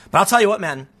 But I'll tell you what,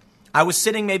 man. I was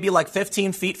sitting maybe like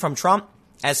 15 feet from Trump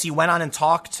as he went on and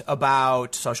talked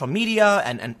about social media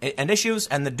and issues.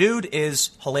 And the dude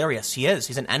is hilarious.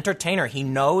 He's an entertainer. He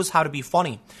knows how to be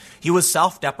funny. He was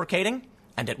self-deprecating,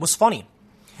 and it was funny.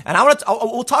 And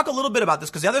we'll talk a little bit about this,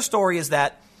 because the other story is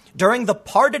that during the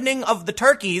pardoning of the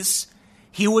turkeys,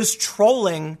 he was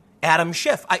trolling Adam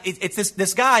Schiff.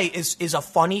 This guy is a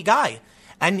funny guy.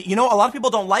 And, a lot of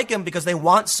people don't like him because they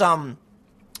want some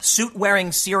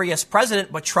suit-wearing serious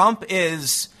president, but Trump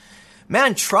is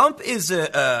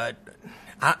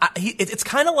it's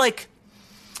kind of like,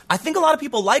 I think a lot of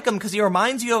people like him because he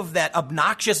reminds you of that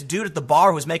obnoxious dude at the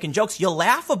bar who's making jokes. You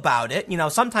laugh about it.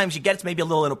 Sometimes you get it's maybe a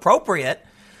little inappropriate,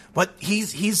 but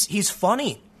he's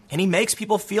funny, and he makes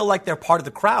people feel like they're part of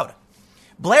the crowd.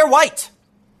 Blair White,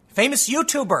 famous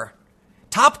YouTuber,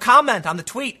 top comment on the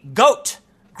tweet, GOAT,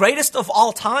 greatest of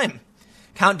all time.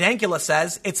 Count Dankula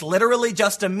says, it's literally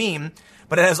just a meme,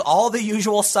 but it has all the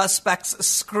usual suspects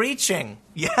screeching.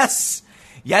 Yes,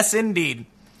 indeed.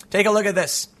 Take a look at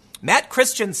this. Matt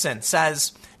Christensen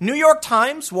says, New York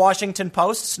Times, Washington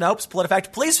Post, Snopes,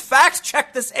 PolitiFact, please fact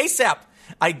check this ASAP.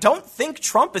 I don't think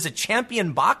Trump is a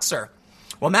champion boxer.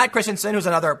 Well, Matt Christensen, who's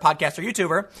another podcaster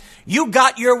YouTuber, you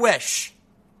got your wish.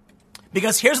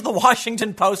 Because here's the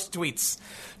Washington Post tweets.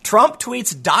 Trump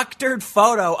tweets doctored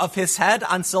photo of his head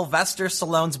on Sylvester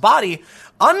Stallone's body.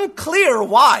 Unclear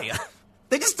why.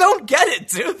 They just don't get it,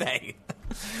 do they?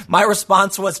 My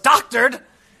response was, doctored?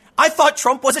 I thought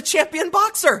Trump was a champion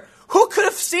boxer. Who could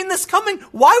have seen this coming?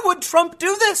 Why would Trump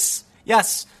do this?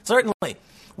 Yes, certainly.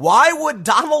 Why would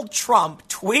Donald Trump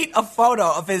tweet a photo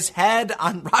of his head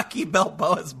on Rocky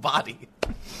Balboa's body?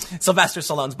 Sylvester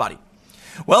Stallone's body.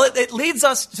 Well, it leads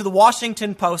us to the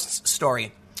Washington Post's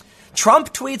story.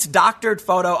 Trump tweets doctored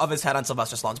photo of his head on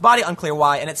Sylvester Stallone's body, unclear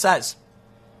why, and it says,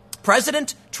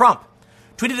 President Trump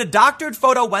tweeted a doctored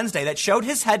photo Wednesday that showed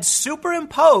his head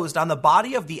superimposed on the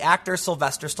body of the actor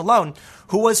Sylvester Stallone,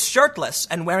 who was shirtless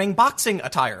and wearing boxing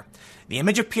attire. The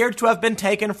image appeared to have been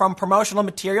taken from promotional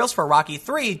materials for Rocky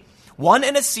III, one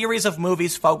in a series of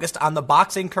movies focused on the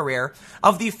boxing career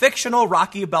of the fictional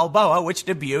Rocky Balboa, which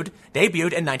debuted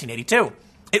in 1982.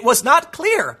 It was not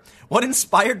clear what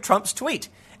inspired Trump's tweet.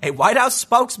 A White House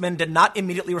spokesman did not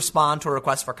immediately respond to a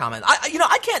request for comment.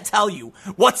 I can't tell you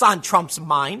what's on Trump's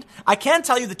mind. I can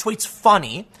tell you the tweet's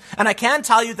funny, and I can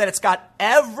tell you that it's got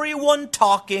everyone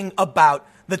talking about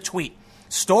the tweet.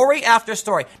 Story after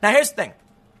story. Now, here's the thing.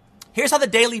 Here's how the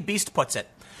Daily Beast puts it.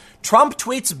 Trump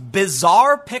tweets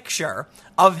bizarre picture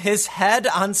of his head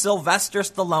on Sylvester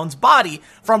Stallone's body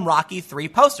from Rocky III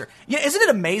poster. Isn't it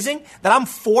amazing that I'm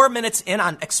 4 minutes in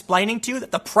on explaining to you that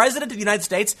the president of the United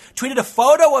States tweeted a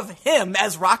photo of him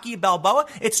as Rocky Balboa?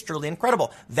 It's truly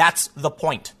incredible. That's the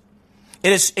point.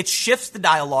 It shifts the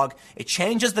dialogue. It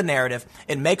changes the narrative.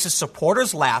 It makes his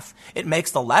supporters laugh. It makes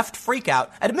the left freak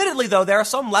out. Admittedly, though, there are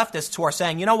some leftists who are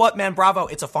saying, you know what, man, bravo,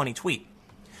 it's a funny tweet.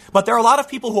 But there are a lot of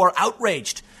people who are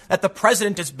outraged that the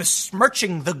president is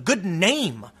besmirching the good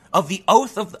name of the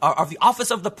oath of the office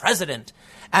of the president.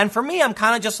 And for me, I'm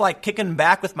kind of just like kicking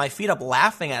back with my feet up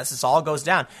laughing as this all goes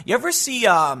down. You ever see,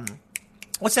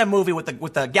 what's that movie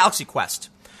with the Galaxy Quest,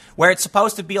 where it's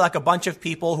supposed to be like a bunch of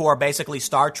people who are basically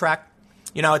Star Trek?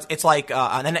 You know, it's like,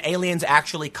 and then aliens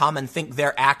actually come and think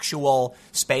they're actual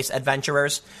space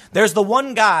adventurers. There's the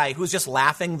one guy who's just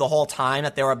laughing the whole time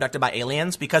that they were abducted by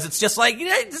aliens because it's just like,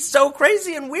 it's so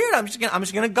crazy and weird. I'm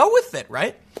just gonna go with it,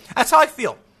 right? That's how I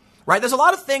feel, right? There's a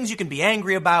lot of things you can be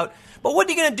angry about, but what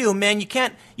are you gonna do, man?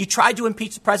 You tried to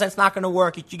impeach the president, it's not gonna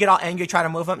work. You get all angry, try to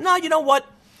move him. No, you know what?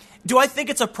 Do I think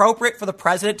it's appropriate for the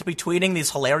president to be tweeting these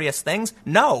hilarious things?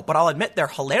 No, but I'll admit they're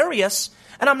hilarious,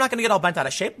 and I'm not going to get all bent out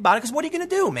of shape about it, because what are you going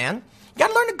to do, man? You got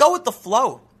to learn to go with the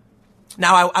flow.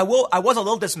 Now, I was a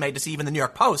little dismayed to see even the New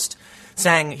York Post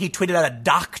saying he tweeted out a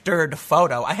doctored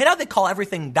photo. I hate how they call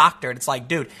everything doctored. It's like,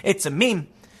 dude, it's a meme.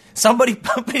 Somebody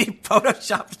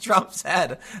photoshopped Trump's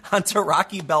head onto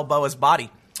Rocky Balboa's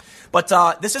body.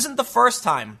 But this isn't the first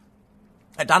time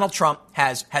that Donald Trump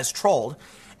has trolled.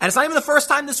 And it's not even the first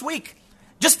time this week.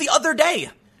 Just the other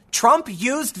day, Trump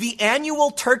used the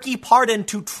annual turkey pardon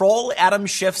to troll Adam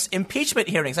Schiff's impeachment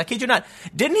hearings. I kid you not.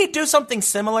 Didn't he do something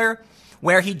similar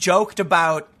where he joked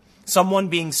about someone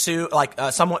being sued, like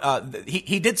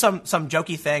he did some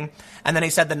jokey thing, and then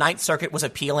he said the Ninth Circuit was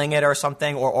appealing it or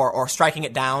something, or striking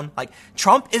it down. Like,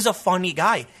 Trump is a funny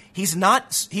guy. He's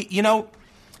not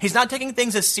taking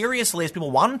things as seriously as people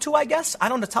want him to, I guess. I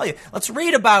don't know to tell you. Let's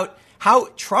read about how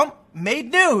Trump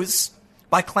made news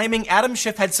by claiming Adam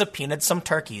Schiff had subpoenaed some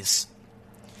turkeys.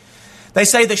 They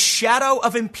say the shadow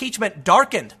of impeachment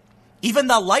darkened even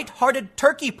the lighthearted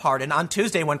turkey pardon on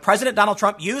Tuesday when President Donald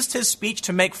Trump used his speech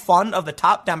to make fun of the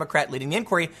top Democrat leading the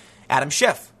inquiry, Adam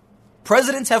Schiff.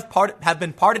 Presidents have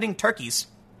been pardoning turkeys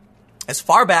as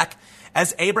far back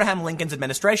as Abraham Lincoln's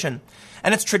administration,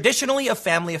 and it's traditionally a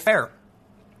family affair,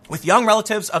 with young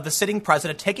relatives of the sitting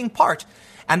president taking part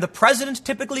and the president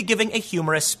typically giving a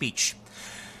humorous speech.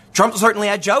 Trump certainly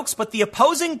had jokes, but the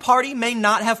opposing party may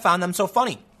not have found them so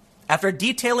funny. After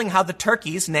detailing how the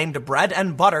turkeys, named Bread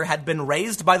and Butter, had been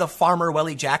raised by the farmer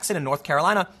Willie Jackson in North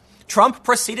Carolina, Trump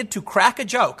proceeded to crack a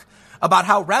joke about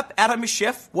how Rep. Adam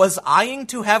Schiff was eyeing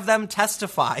to have them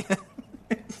testify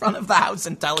in front of the House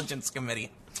Intelligence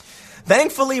Committee.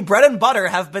 Thankfully, Bread and Butter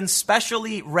have been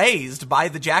specially raised by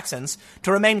the Jacksons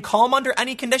to remain calm under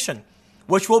any condition,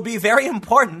 which will be very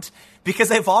important because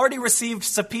they've already received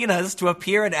subpoenas to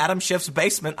appear in Adam Schiff's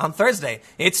basement on Thursday.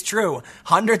 It's true.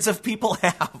 Hundreds of people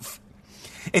have.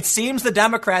 It seems the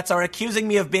Democrats are accusing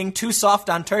me of being too soft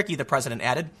on Turkey, the president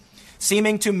added,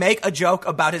 seeming to make a joke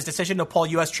about his decision to pull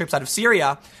U.S. troops out of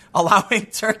Syria, allowing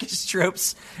Turkish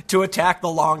troops to attack the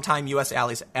longtime U.S.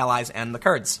 allies and the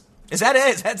Kurds. Is that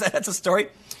it? That's a story.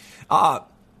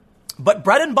 But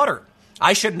bread and butter.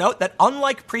 I should note that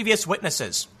unlike previous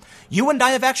witnesses, you and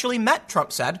I have actually met,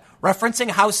 Trump said,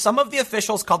 referencing how some of the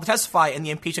officials called to testify in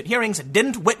the impeachment hearings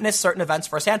didn't witness certain events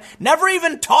firsthand, never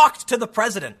even talked to the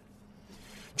president.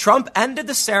 Trump ended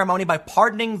the ceremony by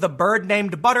pardoning the bird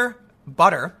named Butter.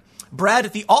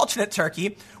 Bread, the alternate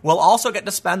turkey, will also get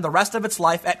to spend the rest of its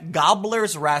life at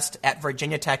Gobbler's Rest at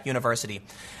Virginia Tech University.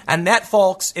 And that,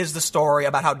 folks, is the story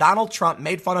about how Donald Trump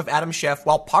made fun of Adam Schiff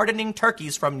while pardoning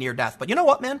turkeys from near death. But you know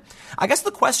what, man? I guess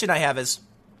the question I have is,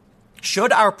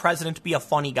 should our president be a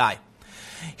funny guy?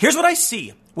 Here's what I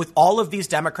see with all of these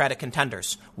Democratic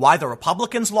contenders. Why the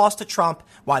Republicans lost to Trump,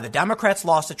 why the Democrats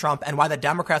lost to Trump, and why the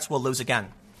Democrats will lose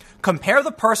again. Compare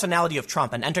the personality of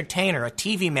Trump, an entertainer, a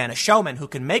TV man, a showman who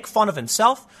can make fun of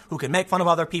himself, who can make fun of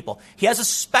other people. He has a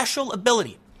special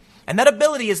ability. And that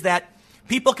ability is that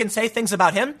people can say things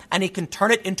about him and he can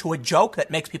turn it into a joke that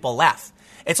makes people laugh.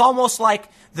 It's almost like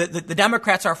the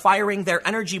Democrats are firing their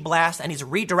energy blast and he's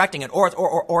redirecting it,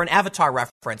 or an Avatar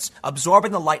reference,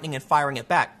 absorbing the lightning and firing it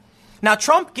back. Now,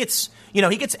 Trump gets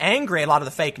angry at a lot of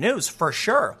the fake news, for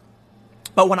sure.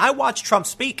 But when I watch Trump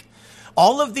speak,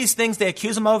 all of these things they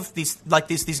accuse him of, these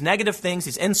negative things,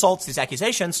 these insults, these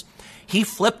accusations, he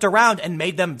flipped around and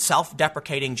made them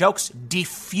self-deprecating jokes,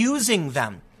 diffusing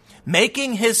them,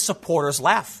 making his supporters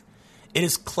laugh. It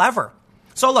is clever.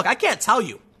 So look, I can't tell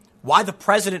you why the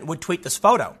president would tweet this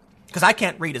photo, because I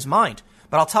can't read his mind.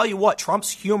 But I'll tell you what,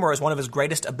 Trump's humor is one of his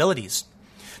greatest abilities.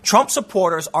 Trump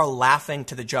supporters are laughing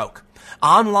to the joke.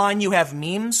 Online, you have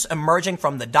memes emerging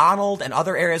from the Donald and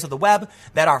other areas of the web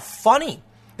that are funny,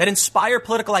 that inspire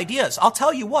political ideas. I'll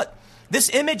tell you what,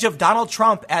 this image of Donald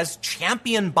Trump as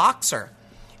champion boxer,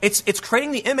 it's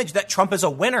creating the image that Trump is a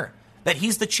winner, that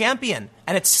he's the champion,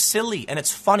 and it's silly, and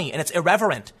it's funny, and it's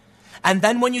irreverent. And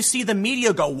then when you see the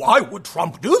media go, why would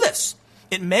Trump do this?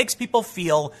 It makes people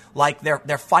feel like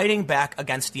they're fighting back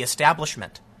against the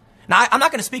establishment. Now, I'm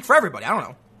not going to speak for everybody, I don't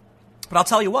know. But I'll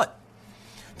tell you what,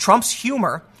 Trump's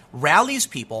humor rallies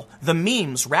people, the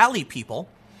memes rally people,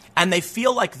 and they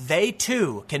feel like they,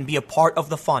 too, can be a part of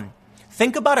the fun.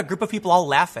 Think about a group of people all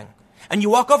laughing. And you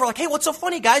walk over like, hey, what's so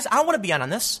funny, guys? I want to be on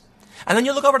this. And then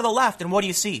you look over to the left, and what do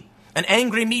you see? An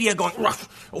angry media going,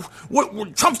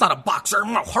 Trump's not a boxer.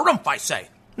 Harumph, I say.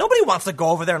 Nobody wants to go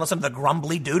over there and listen to the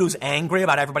grumbly dude who's angry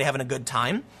about everybody having a good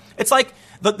time. It's like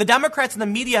the Democrats and the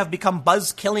media have become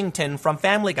Buzz Killington from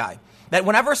Family Guy. That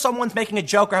whenever someone's making a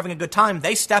joke or having a good time,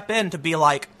 they step in to be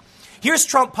like, here's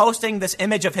Trump posting this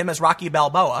image of him as Rocky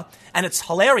Balboa, and it's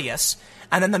hilarious.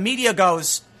 And then the media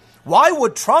goes, why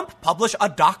would Trump publish a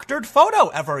doctored photo,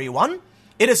 everyone?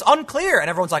 It is unclear. And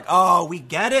everyone's like, oh, we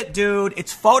get it, dude.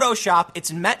 It's Photoshop.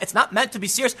 It's not meant to be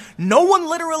serious. No one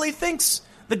literally thinks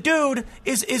the dude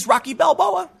is Rocky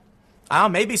Balboa.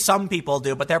 Maybe some people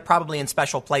do, but they're probably in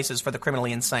special places for the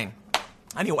criminally insane.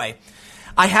 Anyway,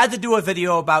 I had to do a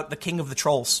video about the king of the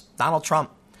trolls, Donald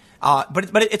Trump. But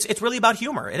it's really about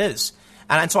humor. It is.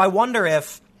 And so I wonder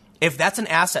if that's an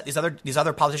asset these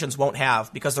other politicians won't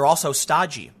have, because they're also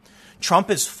stodgy. Trump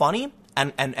is funny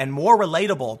and more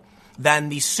relatable than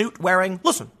the suit wearing,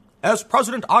 listen, as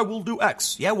president, I will do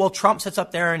X. Yeah, well, Trump sits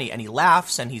up there and he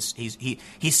laughs and he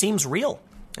seems real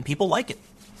and people like it.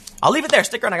 I'll leave it there.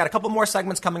 Stick around. I got a couple more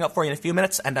segments coming up for you in a few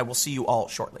minutes, and I will see you all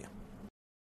shortly.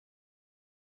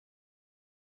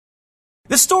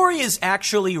 This story is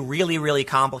actually really, really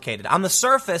complicated. On the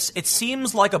surface, it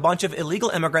seems like a bunch of illegal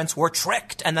immigrants were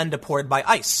tricked and then deported by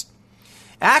ICE.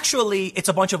 Actually, it's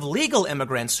a bunch of legal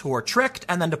immigrants who were tricked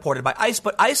and then deported by ICE,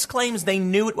 but ICE claims they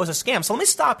knew it was a scam. So let me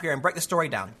stop here and break the story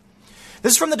down.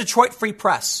 This is from the Detroit Free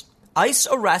Press. ICE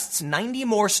arrests 90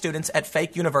 more students at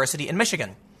fake university in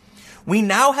Michigan. We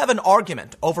now have an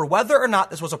argument over whether or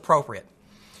not this was appropriate.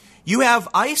 You have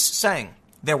ICE saying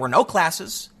there were no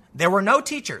classes, there were no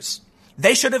teachers.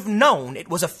 They should have known it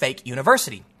was a fake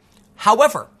university.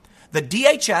 However, the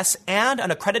DHS and an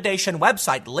accreditation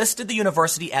website listed the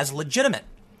university as legitimate.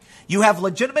 You have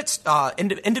legitimate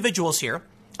individuals here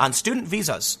on student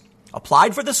visas,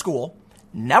 applied for the school,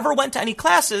 never went to any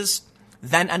classes,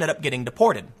 then ended up getting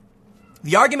deported.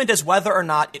 The argument is whether or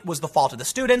not it was the fault of the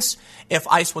students, if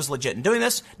ICE was legit in doing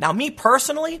this. Now, me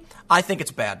personally, I think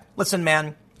it's bad. Listen,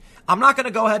 man, I'm not going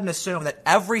to go ahead and assume that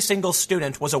every single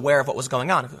student was aware of what was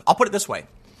going on. I'll put it this way.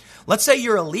 Let's say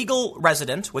you're a legal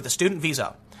resident with a student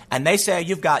visa, and they say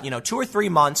you've got, 2 or 3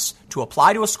 months to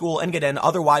apply to a school and get in,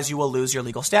 otherwise you will lose your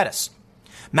legal status.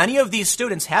 Many of these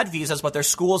students had visas, but their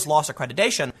schools lost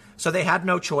accreditation, so they had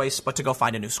no choice but to go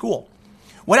find a new school.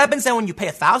 What happens then when you pay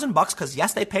 $1,000, because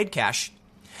yes, they paid cash,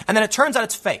 and then it turns out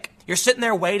it's fake? You're sitting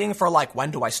there waiting for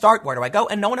when do I start? Where do I go?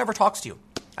 And no one ever talks to you.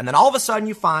 And then all of a sudden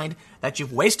you find that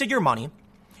you've wasted your money,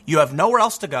 you have nowhere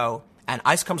else to go, and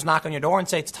ICE comes knock on your door and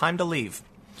say it's time to leave.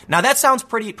 Now that sounds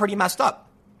pretty messed up.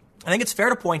 I think it's fair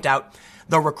to point out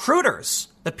the recruiters,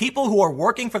 the people who are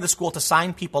working for the school to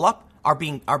sign people up, are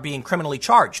being criminally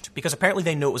charged because apparently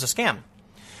they knew it was a scam.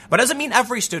 But it doesn't mean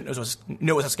every student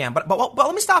knew it was a scam. But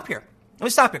let me stop here.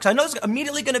 Because I know there's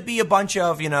immediately going to be a bunch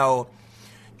of, I don't know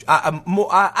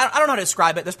how to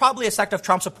describe it. There's probably a sect of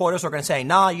Trump supporters who are going to say,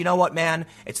 nah, you know what, man,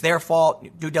 it's their fault,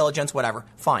 due diligence, whatever.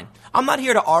 Fine. I'm not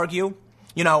here to argue.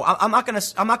 I'm not going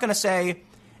to say,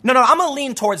 no, I'm going to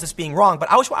lean towards this being wrong. But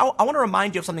I want to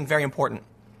remind you of something very important.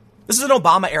 This is an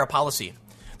Obama-era policy.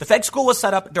 The fake school was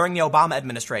set up during the Obama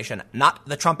administration, not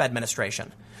the Trump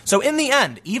administration. So in the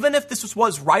end, even if this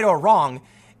was right or wrong,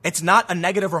 it's not a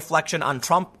negative reflection on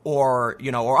Trump or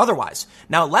otherwise.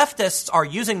 Now, leftists are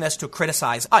using this to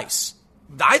criticize ICE.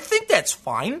 I think that's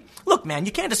fine. Look, man,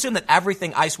 you can't assume that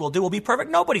everything ICE will do will be perfect.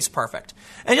 Nobody's perfect.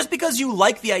 And just because you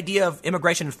like the idea of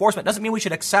immigration enforcement doesn't mean we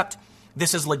should accept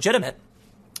this as legitimate.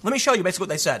 Let me show you basically what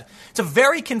they said. It's a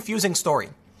very confusing story.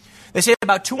 They say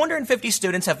about 250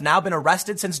 students have now been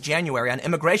arrested since January on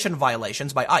immigration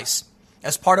violations by ICE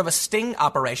as part of a sting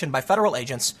operation by federal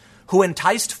agents who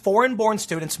enticed foreign-born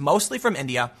students, mostly from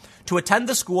India, to attend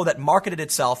the school that marketed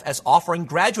itself as offering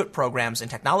graduate programs in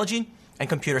technology and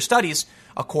computer studies,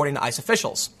 according to ICE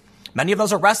officials. Many of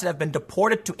those arrested have been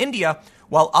deported to India,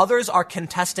 while others are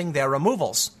contesting their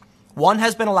removals. One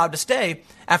has been allowed to stay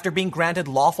after being granted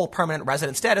lawful permanent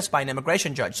resident status by an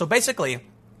immigration judge. So basically,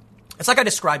 it's like I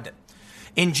described it.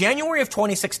 In January of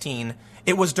 2016,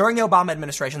 it was during the Obama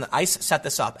administration that ICE set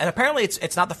this up. And apparently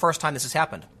it's not the first time this has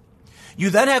happened. You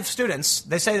then have students,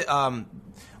 they say, let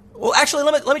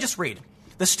me just read.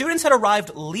 The students had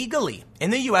arrived legally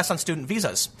in the U.S. on student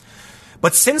visas.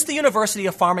 But since the University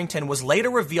of Farmington was later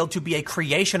revealed to be a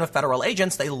creation of federal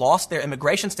agents, they lost their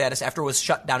immigration status after it was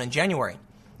shut down in January.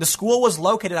 The school was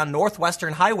located on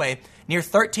Northwestern Highway near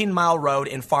 13 Mile Road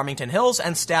in Farmington Hills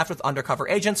and staffed with undercover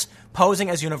agents posing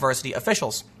as university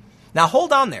officials. Now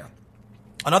hold on there.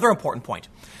 Another important point.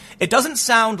 It doesn't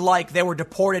sound like they were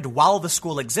deported while the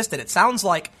school existed. It sounds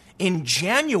like in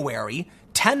January,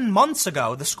 10 months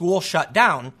ago, the school shut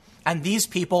down and these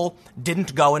people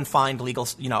didn't go and find a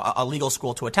legal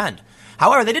school to attend.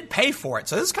 However, they did pay for it.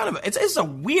 So this is it's a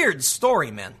weird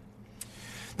story, man.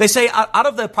 They say out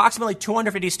of the approximately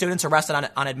 250 students arrested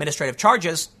on administrative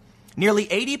charges, nearly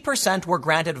 80% were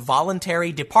granted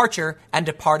voluntary departure and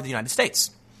departed the United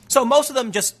States. So most of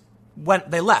them just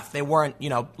they left. They weren't,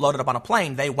 loaded up on a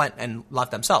plane. They went and left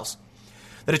themselves.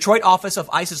 The Detroit office of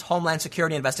ICE's Homeland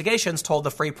Security Investigations told the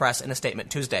Free Press in a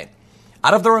statement Tuesday.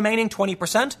 Out of the remaining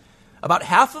 20%, about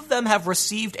half of them have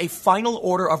received a final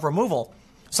order of removal.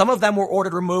 Some of them were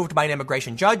ordered removed by an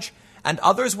immigration judge, and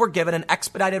others were given an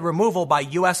expedited removal by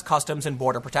U.S. Customs and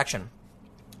Border Protection.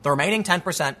 The remaining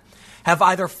 10% have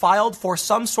either filed for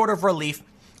some sort of relief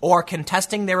or are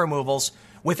contesting their removals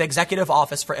with Executive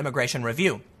Office for Immigration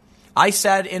Review. ICE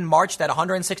said in March that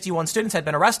 161 students had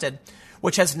been arrested,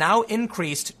 which has now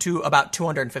increased to about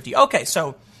 250. Okay,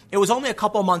 so it was only a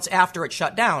couple months after it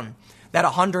shut down that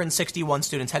 161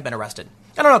 students had been arrested.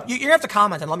 I don't know. You're going to have to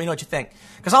comment and let me know what you think.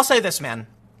 Because I'll say this, man.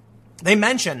 They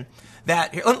mention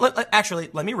that,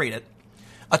 let me read it.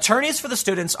 Attorneys for the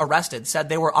students arrested said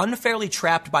they were unfairly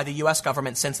trapped by the U.S.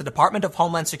 government since the Department of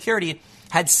Homeland Security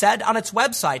had said on its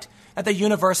website that the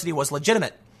university was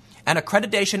legitimate. An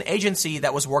accreditation agency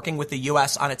that was working with the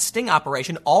U.S. on its sting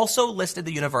operation also listed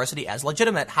the university as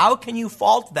legitimate. How can you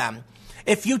fault them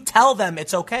if you tell them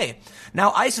it's okay?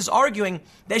 Now, ICE is arguing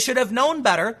they should have known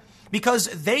better because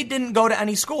they didn't go to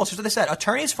any school. So they said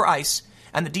attorneys for ICE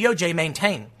and the DOJ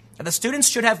maintain that the students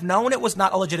should have known it was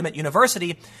not a legitimate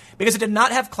university because it did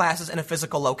not have classes in a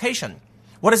physical location.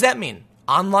 What does that mean?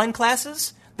 Online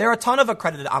classes? There are a ton of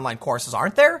accredited online courses,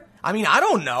 aren't there? I mean, I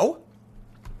don't know.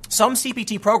 Some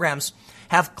CPT programs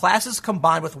have classes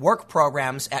combined with work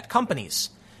programs at companies,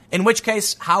 in which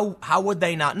case, how would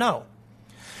they not know?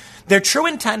 Their true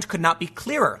intent could not be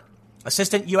clearer,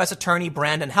 Assistant U.S. Attorney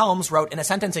Brandon Helms wrote in a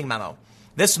sentencing memo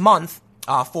this month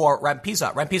for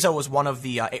Rempisa. Rempisa was one of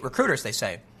the 8 recruiters, they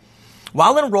say.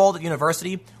 While enrolled at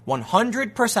university,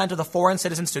 100% of the foreign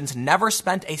citizen students never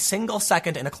spent a single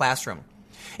second in a classroom.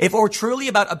 If it were truly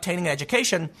about obtaining an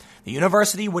education, the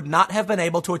university would not have been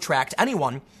able to attract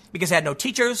anyone because it had no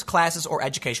teachers, classes, or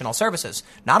educational services.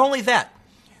 Not only that,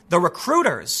 the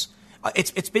recruiters,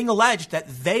 it's being alleged that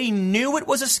they knew it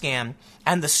was a scam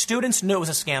and the students knew it was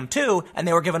a scam too, and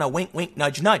they were given a wink, wink,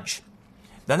 nudge, nudge.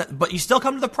 But you still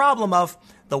come to the problem of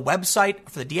the website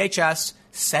for the DHS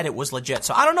said it was legit.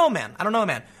 So I don't know,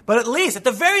 man. But at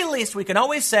the very least, we can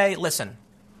always say, listen,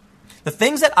 The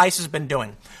things that ICE has been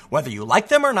doing, whether you like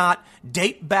them or not,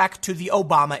 date back to the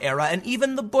Obama era and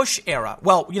even the Bush era.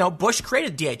 Well, Bush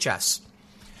created DHS.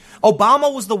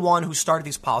 Obama was the one who started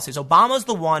these policies. Obama's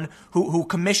the one who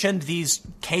commissioned these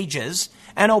cages.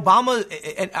 And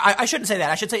I shouldn't say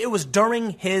that. I should say it was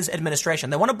during his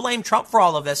administration. They want to blame Trump for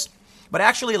all of this, but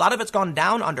actually a lot of it's gone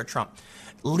down under Trump.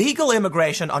 Legal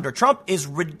immigration under Trump is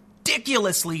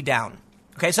ridiculously down.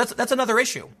 Okay, so that's another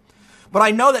issue. But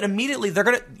I know that immediately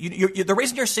the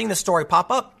reason you're seeing this story pop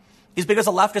up is because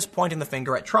the left is pointing the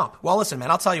finger at Trump. Well, listen,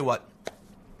 man, I'll tell you what.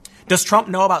 Does Trump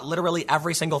know about literally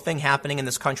every single thing happening in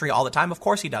this country all the time? Of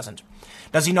course he doesn't.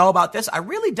 Does he know about this? I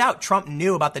really doubt Trump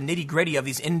knew about the nitty-gritty of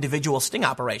these individual sting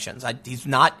operations. He's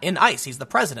not in ICE. He's the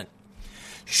president.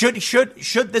 Should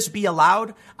this be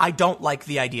allowed? I don't like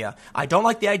the idea. I don't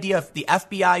like the idea of the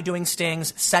FBI doing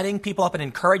stings, setting people up and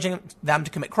encouraging them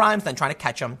to commit crimes, then trying to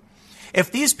catch them.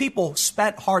 If these people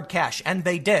spent hard cash, and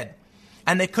they did,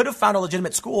 and they could have found a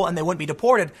legitimate school and they wouldn't be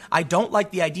deported, I don't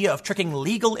like the idea of tricking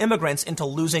legal immigrants into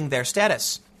losing their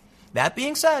status. That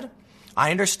being said, I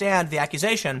understand the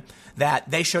accusation that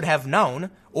they should have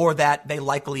known or that they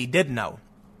likely did know.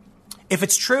 If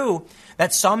it's true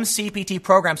that some CPT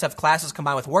programs have classes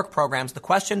combined with work programs, the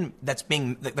question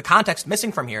the context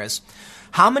missing from here is,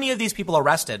 how many of these people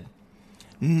arrested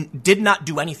did not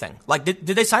do anything? Like, did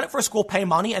they sign up for a school, pay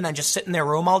money, and then just sit in their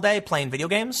room all day playing video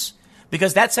games?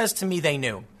 Because that says to me they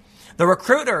knew. The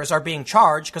recruiters are being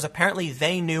charged because apparently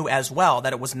they knew as well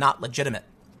that it was not legitimate.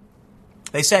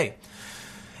 They say,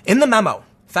 in the memo,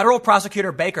 federal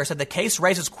prosecutor Baker said the case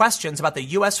raises questions about the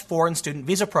U.S. foreign student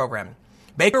visa program.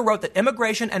 Baker wrote that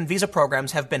immigration and visa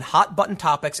programs have been hot-button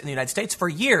topics in the United States for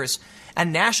years,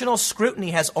 and national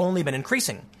scrutiny has only been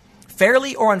increasing.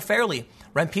 Fairly or unfairly,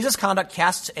 Rempisa's conduct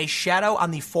casts a shadow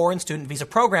on the foreign student visa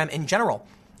program in general,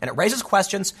 and it raises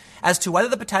questions as to whether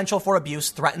the potential for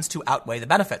abuse threatens to outweigh the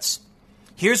benefits.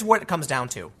 Here's what it comes down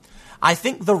to. I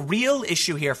think the real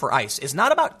issue here for ICE is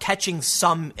not about catching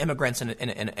some immigrants in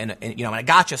a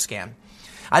gotcha scam.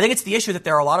 I think it's the issue that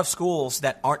there are a lot of schools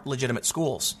that aren't legitimate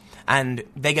schools, and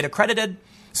they get accredited.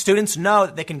 Students know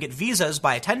that they can get visas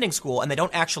by attending school, and they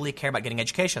don't actually care about getting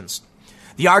educations.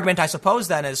 The argument, I suppose,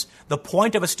 then, is the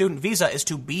point of a student visa is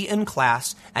to be in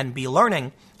class and be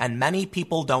learning, and many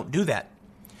people don't do that.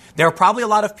 There are probably a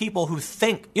lot of people who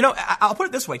think, I'll put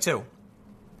it this way, too.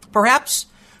 Perhaps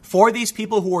for these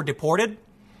people who were deported,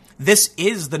 this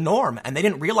is the norm, and they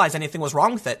didn't realize anything was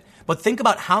wrong with it. But think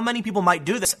about how many people might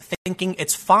do this thinking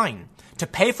it's fine to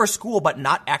pay for school but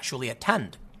not actually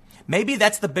attend. Maybe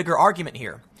that's the bigger argument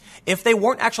here. If they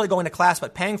weren't actually going to class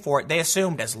but paying for it, they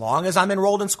assumed as long as I'm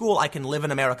enrolled in school, I can live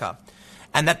in America.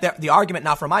 And that the argument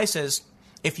now from ICE is,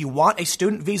 if you want a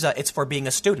student visa, it's for being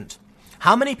a student.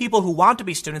 How many people who want to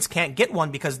be students can't get one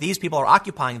because these people are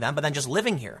occupying them but then just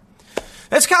living here?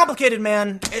 It's complicated,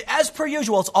 man. As per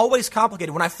usual, it's always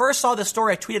complicated. When I first saw this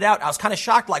story, I tweeted out, I was kind of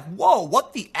shocked, like, whoa,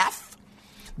 what the F?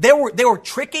 They were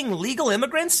tricking legal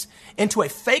immigrants into a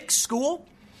fake school.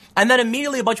 And then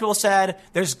immediately a bunch of people said,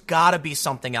 there's got to be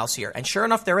something else here. And sure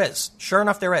enough, there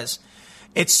is.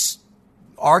 It's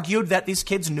argued that these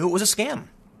kids knew it was a scam.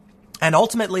 And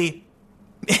ultimately,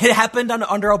 it happened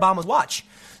under Obama's watch.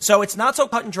 So it's not so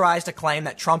cut and dry as to claim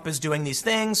that Trump is doing these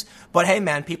things. But hey,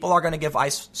 man, people are going to give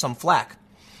ICE some flack.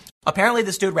 Apparently,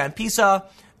 this dude Rampisa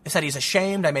said he's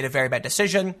ashamed. I made a very bad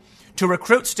decision to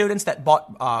recruit students that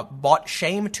bought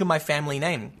shame to my family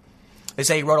name. They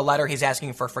say he wrote a letter. He's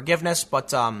asking for forgiveness,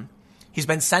 but he's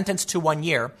been sentenced to 1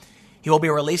 year. He will be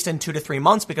released in 2 to 3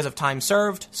 months because of time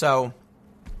served. So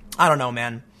I don't know,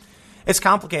 man. It's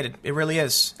complicated. It really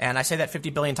is. And I say that 50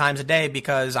 billion times a day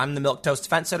because I'm the milquetoast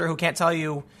fence sitter who can't tell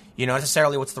you,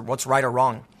 necessarily what's right or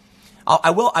wrong. I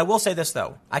will say this,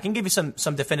 though. I can give you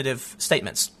some definitive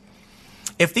statements.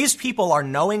 If these people are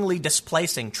knowingly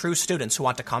displacing true students who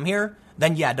want to come here,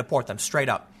 then yeah, deport them straight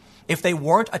up. If they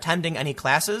weren't attending any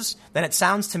classes, then it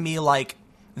sounds to me like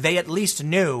they at least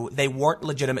knew they weren't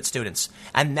legitimate students.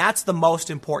 And that's the most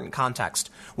important context.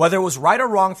 Whether it was right or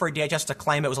wrong for DHS to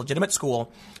claim it was a legitimate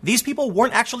school, these people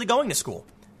weren't actually going to school.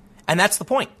 And that's the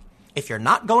point. If you're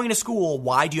not going to school,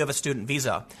 why do you have a student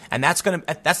visa? And that's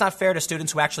not fair to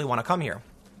students who actually want to come here.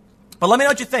 But let me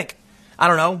know what you think. I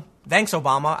don't know. Thanks,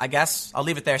 Obama, I guess. I'll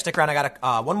leave it there. Stick around. I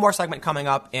got one more segment coming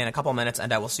up in a couple minutes,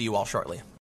 and I will see you all shortly.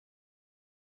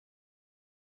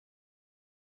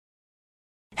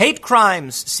 Hate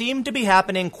crimes seem to be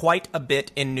happening quite a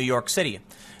bit in New York City.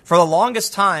 For the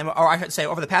longest time, or I should say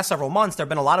over the past several months, there have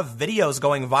been a lot of videos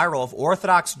going viral of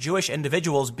Orthodox Jewish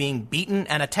individuals being beaten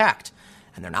and attacked.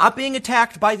 And they're not being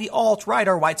attacked by the alt-right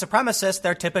or white supremacists.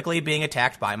 They're typically being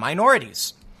attacked by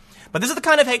minorities. But this is the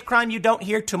kind of hate crime you don't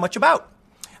hear too much about.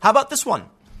 How about this one?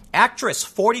 Actress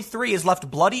 43 is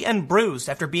left bloody and bruised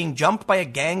after being jumped by a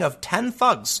gang of 10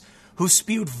 thugs who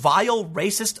spewed vile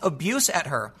racist abuse at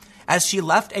her as she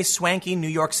left a swanky New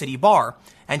York City bar,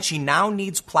 and she now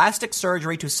needs plastic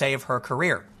surgery to save her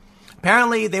career.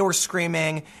 Apparently, they were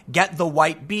screaming, "Get the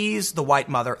white bees, the white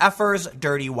mother effers,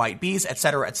 dirty white bees,"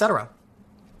 etc., etc.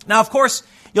 Now, of course,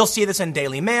 you'll see this in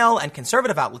Daily Mail and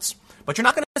conservative outlets, but you're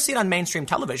not going to see it on mainstream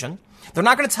television. They're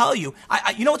not going to tell you.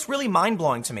 You know what's really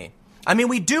mind-blowing to me? I mean,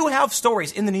 we do have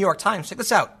stories in the New York Times. Check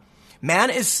this out. Man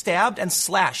is stabbed and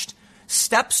slashed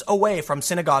steps away from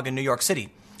synagogue in New York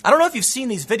City. I don't know if you've seen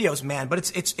these videos, man,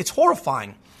 but it's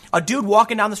horrifying. A dude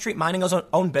walking down the street minding his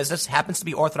own business, happens to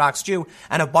be Orthodox Jew,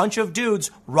 and a bunch of dudes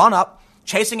run up,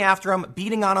 chasing after him,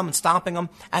 beating on him and stomping him,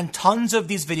 and tons of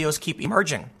these videos keep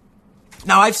emerging.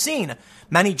 Now, I've seen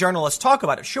many journalists talk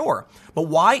about it, sure, but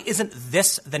why isn't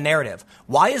this the narrative?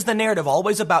 Why is the narrative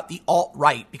always about the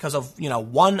alt-right? Because of,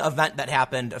 one event that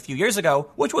happened a few years ago,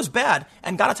 which was bad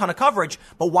and got a ton of coverage,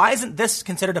 but why isn't this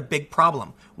considered a big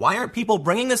problem? Why aren't people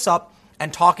bringing this up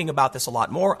and talking about this a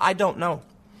lot more? I don't know.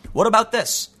 What about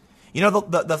this? The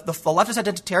leftist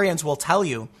identitarians will tell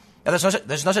you that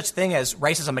there's no such thing as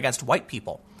racism against white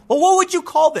people. Well, what would you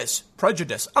call this?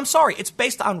 Prejudice. I'm sorry, it's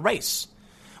based on race.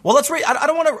 Well, let's read.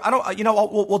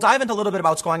 We'll dive into a little bit about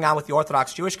what's going on with the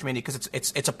Orthodox Jewish community because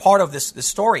it's a part of this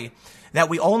story that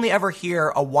we only ever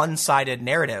hear a one-sided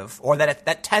narrative, or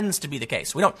that tends to be the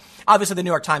case. We don't. Obviously, the New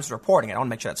York Times is reporting it. I want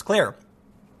to make sure that's clear.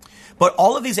 But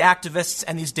all of these activists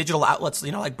and these digital outlets,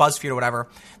 like BuzzFeed or whatever,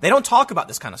 they don't talk about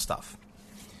this kind of stuff.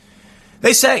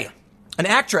 They say an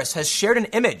actress has shared an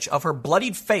image of her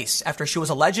bloodied face after she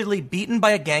was allegedly beaten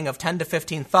by a gang of 10 to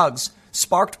 15 thugs,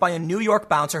 sparked by a New York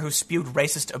bouncer who spewed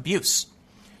racist abuse.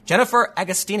 Jennifer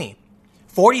Agostini,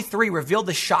 43, revealed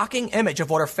the shocking image of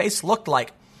what her face looked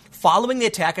like following the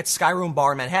attack at Skyroom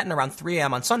Bar in Manhattan around 3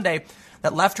 a.m. on Sunday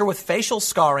that left her with facial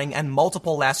scarring and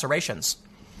multiple lacerations.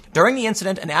 During the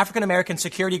incident, an African-American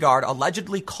security guard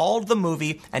allegedly called the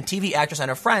movie and TV actress and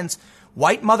her friends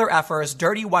white mother effers,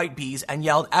 dirty white bees, and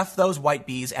yelled "F those white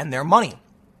bees and their money."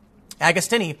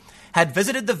 Agostini had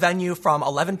visited the venue from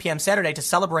 11 p.m. Saturday to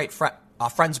celebrate a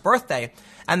friend's birthday,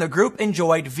 and the group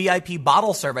enjoyed VIP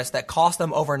bottle service that cost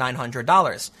them over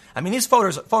 $900. I mean, these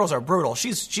photos are brutal.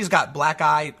 She's got black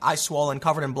eye, eyes swollen,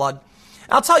 covered in blood.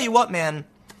 And I'll tell you what, man.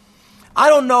 I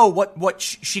don't know what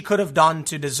she could have done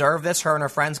to deserve this, her and her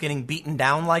friends getting beaten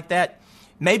down like that.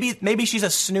 Maybe she's a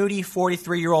snooty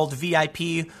 43-year-old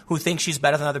VIP who thinks she's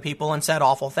better than other people and said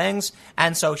awful things,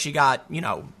 and so she got,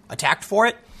 attacked for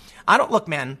it. Look,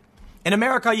 man, in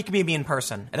America, you can be a mean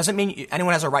person. It doesn't mean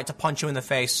anyone has a right to punch you in the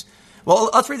face.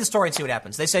 Well, let's read the story and see what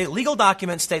happens. They say legal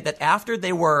documents state that after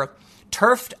they were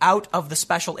turfed out of the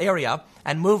special area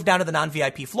and moved down to the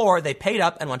non-VIP floor, they paid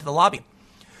up and went to the lobby.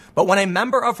 But when a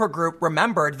member of her group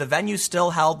remembered the venue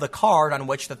still held the card on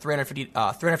which the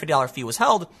 $350 fee was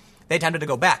held, they attempted to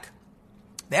go back.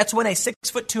 That's when a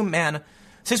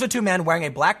 6'2" man wearing a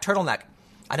black turtleneck,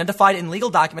 identified in legal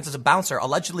documents as a bouncer,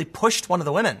 allegedly pushed one of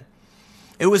the women.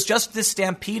 It was just this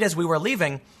stampede as we were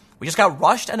leaving. We just got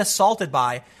rushed and assaulted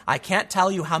by, I can't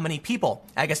tell you how many people,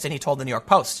 Agostini told the New York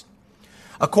Post.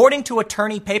 According to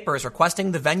attorney papers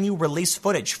requesting the venue release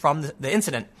footage from the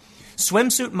incident,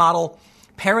 swimsuit model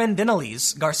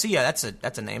Perendinales Garcia,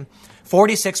 that's a name,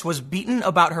 46, was beaten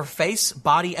about her face,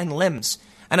 body, and limbs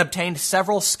and obtained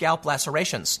several scalp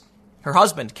lacerations. Her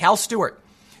husband, Cal Stewart,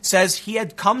 says he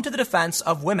had come to the defense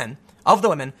of the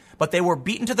women, but they were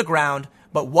beaten to the ground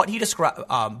by what he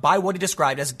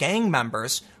described as gang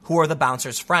members who were the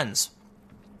bouncer's friends.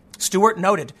 Stewart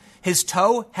noted his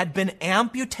toe had been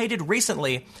amputated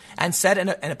recently and said in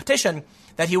a petition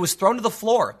that he was thrown to the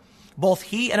floor. Both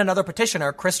he and another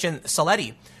petitioner, Christian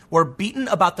Saletti, were beaten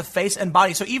about the face and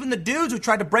body. So even the dudes who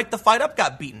tried to break the fight up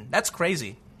got beaten. That's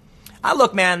crazy.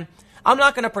 Look, man, I'm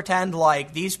not going to pretend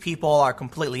like these people are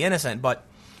completely innocent, but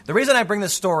the reason I bring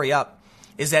this story up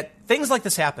is that things like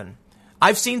this happen.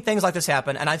 I've seen things like this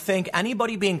happen, and I think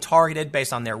anybody being targeted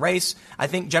based on their race, I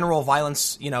think general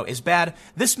violence, is bad.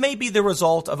 This may be the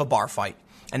result of a bar fight,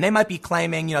 and they might be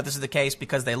claiming, this is the case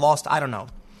because they lost. I don't know.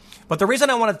 But the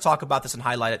reason I wanted to talk about this and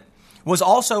highlight it was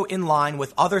also in line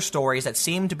with other stories that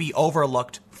seem to be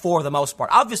overlooked for the most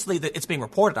part. Obviously, it's being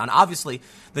reported on. Obviously,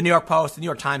 the New York Post, the New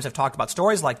York Times have talked about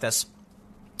stories like this.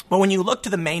 But when you look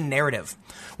to the main narrative,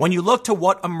 when you look to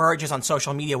what emerges on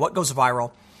social media, what goes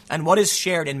viral, and what is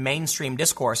shared in mainstream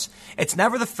discourse, it's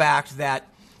never the fact that,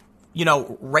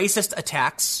 racist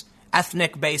attacks,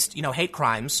 ethnic-based, hate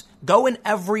crimes go in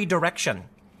every direction.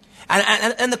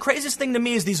 And the craziest thing to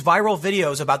me is these viral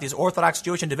videos about these Orthodox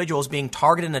Jewish individuals being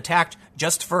targeted and attacked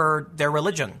just for their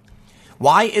religion.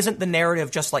 Why isn't the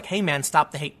narrative just like, hey man, stop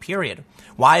the hate, period?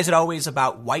 Why is it always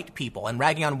about white people and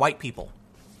ragging on white people?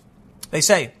 They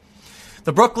say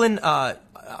the Brooklyn,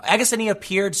 Agostini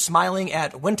appeared smiling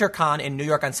at WinterCon in New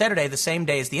York on Saturday, the same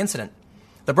day as the incident.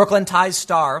 The Brooklyn Times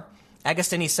star,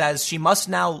 Agostini, says she must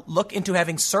now look into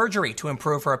having surgery to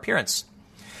improve her appearance.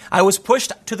 I was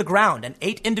pushed to the ground and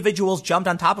 8 individuals jumped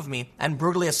on top of me and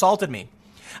brutally assaulted me.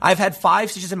 I've had 5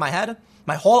 stitches in my head.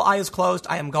 My whole eye is closed.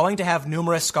 I am going to have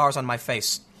numerous scars on my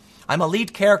face. I'm a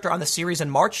lead character on the series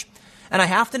in March, and I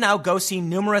have to now go see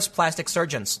numerous plastic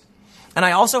surgeons. And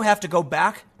I also have to go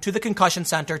back to the concussion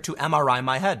center to MRI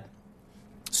my head.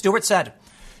 Stewart said,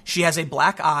 she has a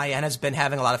black eye and has been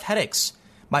having a lot of headaches.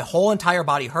 My whole entire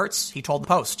body hurts, he told the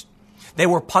Post. They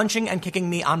were punching and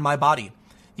kicking me on my body.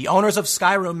 The owners of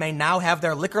Skyroom may now have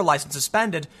their liquor license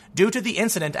suspended due to the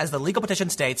incident, as the legal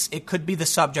petition states it could be the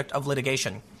subject of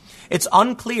litigation. It's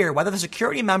unclear whether the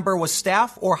security member was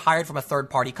staff or hired from a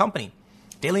third-party company.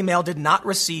 Daily Mail did not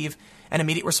receive an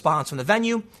immediate response from the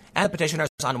venue and the petitioners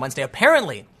on Wednesday.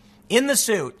 Apparently, in the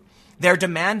suit, they're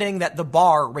demanding that the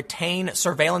bar retain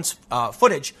surveillance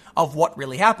footage of what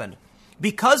really happened.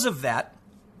 Because of that,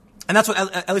 and that's what,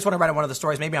 at least when I read in one of the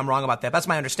stories, maybe I'm wrong about that, that's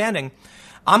my understanding,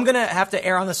 I'm going to have to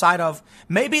err on the side of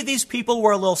maybe these people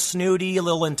were a little snooty, a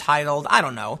little entitled. I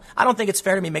don't know. I don't think it's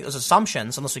fair to me to make those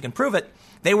assumptions unless we can prove it.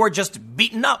 They were just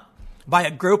beaten up by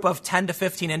a group of 10 to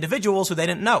 15 individuals who they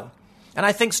didn't know. And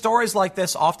I think stories like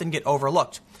this often get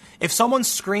overlooked. If someone's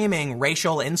screaming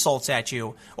racial insults at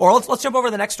you, or let's jump over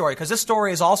to the next story, because this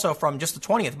story is also from just the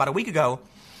 20th, about a week ago.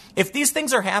 If these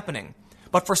things are happening,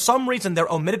 but for some reason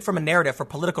they're omitted from a narrative for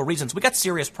political reasons, we got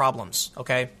serious problems,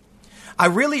 okay? I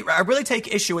really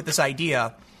take issue with this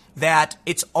idea that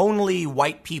it's only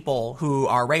white people who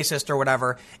are racist or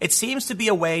whatever. It seems to be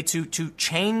a way to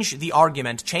change the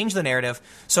argument, change the narrative,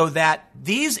 so that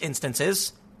these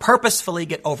instances purposefully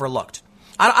get overlooked.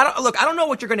 I don't know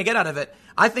what you're going to get out of it.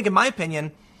 I think, in my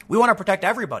opinion, we want to protect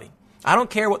everybody. I don't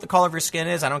care what the color of your skin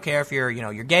is. I don't care if you're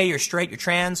gay, you're straight, you're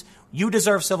trans. You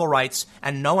deserve civil rights,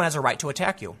 and no one has a right to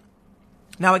attack you.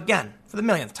 Now, again, for the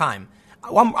millionth time,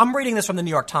 I'm reading this from the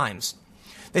New York Times.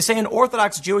 They say an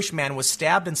Orthodox Jewish man was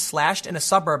stabbed and slashed in a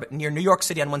suburb near New York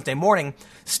City on Wednesday morning,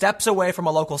 steps away from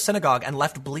a local synagogue, and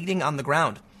left bleeding on the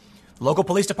ground. The local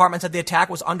police department said the attack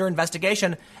was under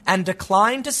investigation and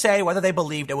declined to say whether they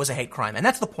believed it was a hate crime. And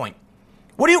that's the point.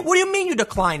 What do you mean you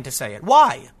declined to say it?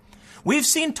 Why? We've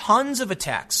seen tons of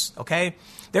attacks, okay?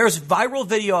 There's viral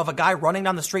video of a guy running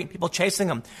down the street and people chasing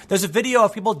him. There's a video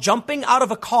of people jumping out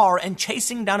of a car and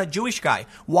chasing down a Jewish guy.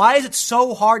 Why is it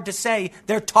so hard to say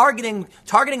they're targeting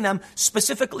them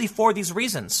specifically for these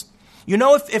reasons? You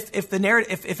know, if the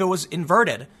narrative, if it was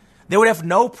inverted, they would have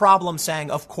no problem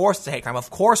saying, of course it's a hate crime. Of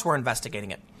course we're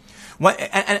investigating it.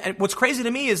 And what's crazy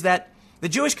to me is that the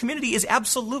Jewish community is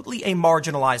absolutely a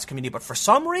marginalized community, but for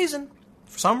some reason,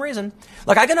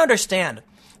 like, I can understand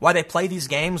why they play these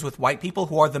games with white people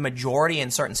who are the majority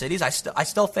in certain cities. I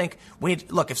still think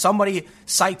if somebody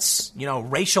cites,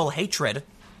 racial hatred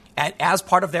as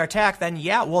part of their attack, then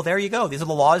yeah, well, there you go. These are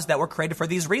the laws that were created for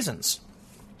these reasons.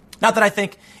 Not that I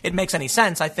think it makes any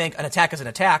sense. I think an attack is an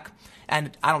attack,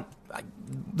 and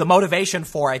the motivation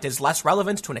for it is less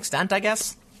relevant to an extent, I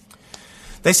guess.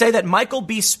 They say that Michael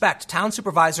B. Specht, town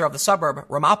supervisor of the suburb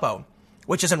Ramapo,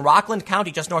 which is in Rockland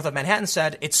County, just north of Manhattan,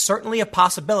 said it's certainly a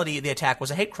possibility the attack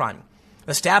was a hate crime.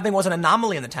 The stabbing was an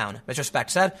anomaly in the town, Mr. Specht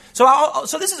said.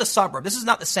 So this is a suburb. This is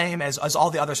not the same as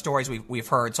all the other stories we've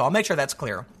heard, so I'll make sure that's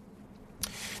clear.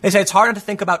 They say it's harder to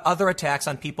think about other attacks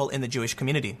on people in the Jewish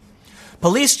community.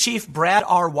 Police Chief Brad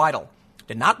R. Weidel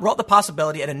did not rule out the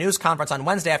possibility at a news conference on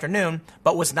Wednesday afternoon,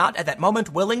 but was not at that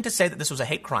moment willing to say that this was a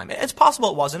hate crime. It's possible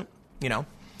it wasn't,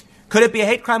 Could it be a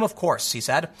hate crime? Of course, he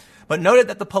said, but noted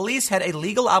that the police had a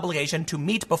legal obligation to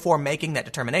meet before making that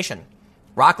determination.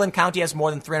 Rockland County has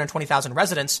more than 320,000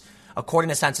 residents, according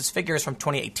to census figures from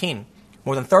 2018.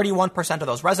 More than 31% of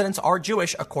those residents are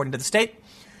Jewish, according to the state,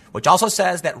 which also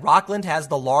says that Rockland has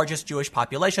the largest Jewish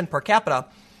population per capita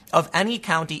of any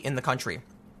county in the country.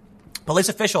 Police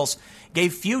officials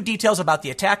gave few details about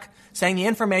the attack, saying the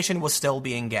information was still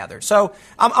being gathered. So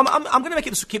I'm going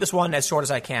to keep this one as short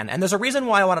as I can. And there's a reason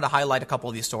why I wanted to highlight a couple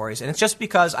of these stories. And it's just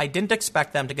because I didn't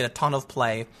expect them to get a ton of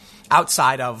play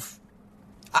outside of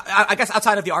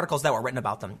the articles that were written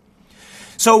about them.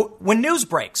 So when news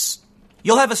breaks,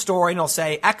 you'll have a story and it'll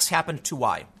say X happened to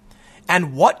Y.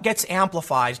 And what gets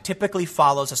amplified typically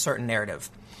follows a certain narrative.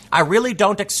 I really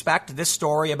don't expect this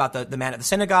story about the man at the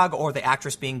synagogue or the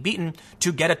actress being beaten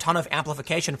to get a ton of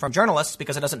amplification from journalists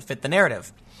because it doesn't fit the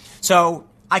narrative. So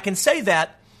I can say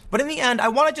that, but in the end, I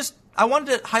wanted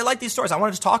to highlight these stories. I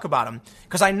wanted to talk about them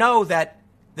because I know that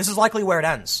this is likely where it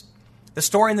ends. The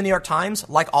story in the New York Times,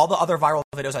 like all the other viral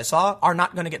videos I saw, are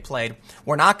not going to get played.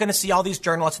 We're not going to see all these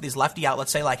journalists, these lefty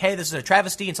outlets say like, hey, this is a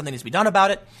travesty and something needs to be done about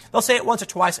it. They'll say it once or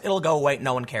twice. It'll go away.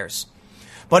 No one cares.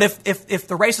 But if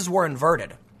the races were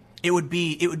inverted, it would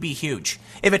be huge.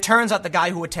 If it turns out the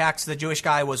guy who attacks the Jewish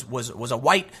guy was a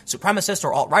white supremacist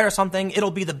or alt-right or something, it'll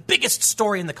be the biggest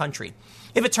story in the country.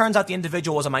 If it turns out the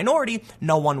individual was a minority,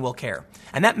 no one will care.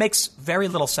 And that makes very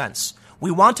little sense. We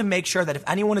want to make sure that if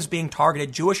anyone is being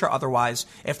targeted, Jewish or otherwise,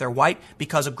 if they're white,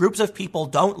 because groups of people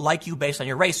don't like you based on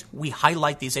your race, we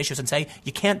highlight these issues and say,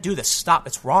 you can't do this. Stop.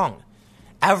 It's wrong.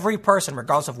 Every person,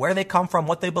 regardless of where they come from,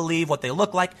 what they believe, what they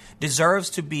look like, deserves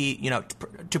to be,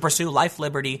 to pursue life,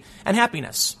 liberty, and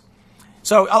happiness.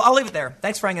 So I'll leave it there.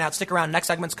 Thanks for hanging out. Stick around. Next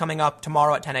segment's coming up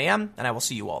tomorrow at 10 a.m., and I will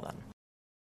see you all then.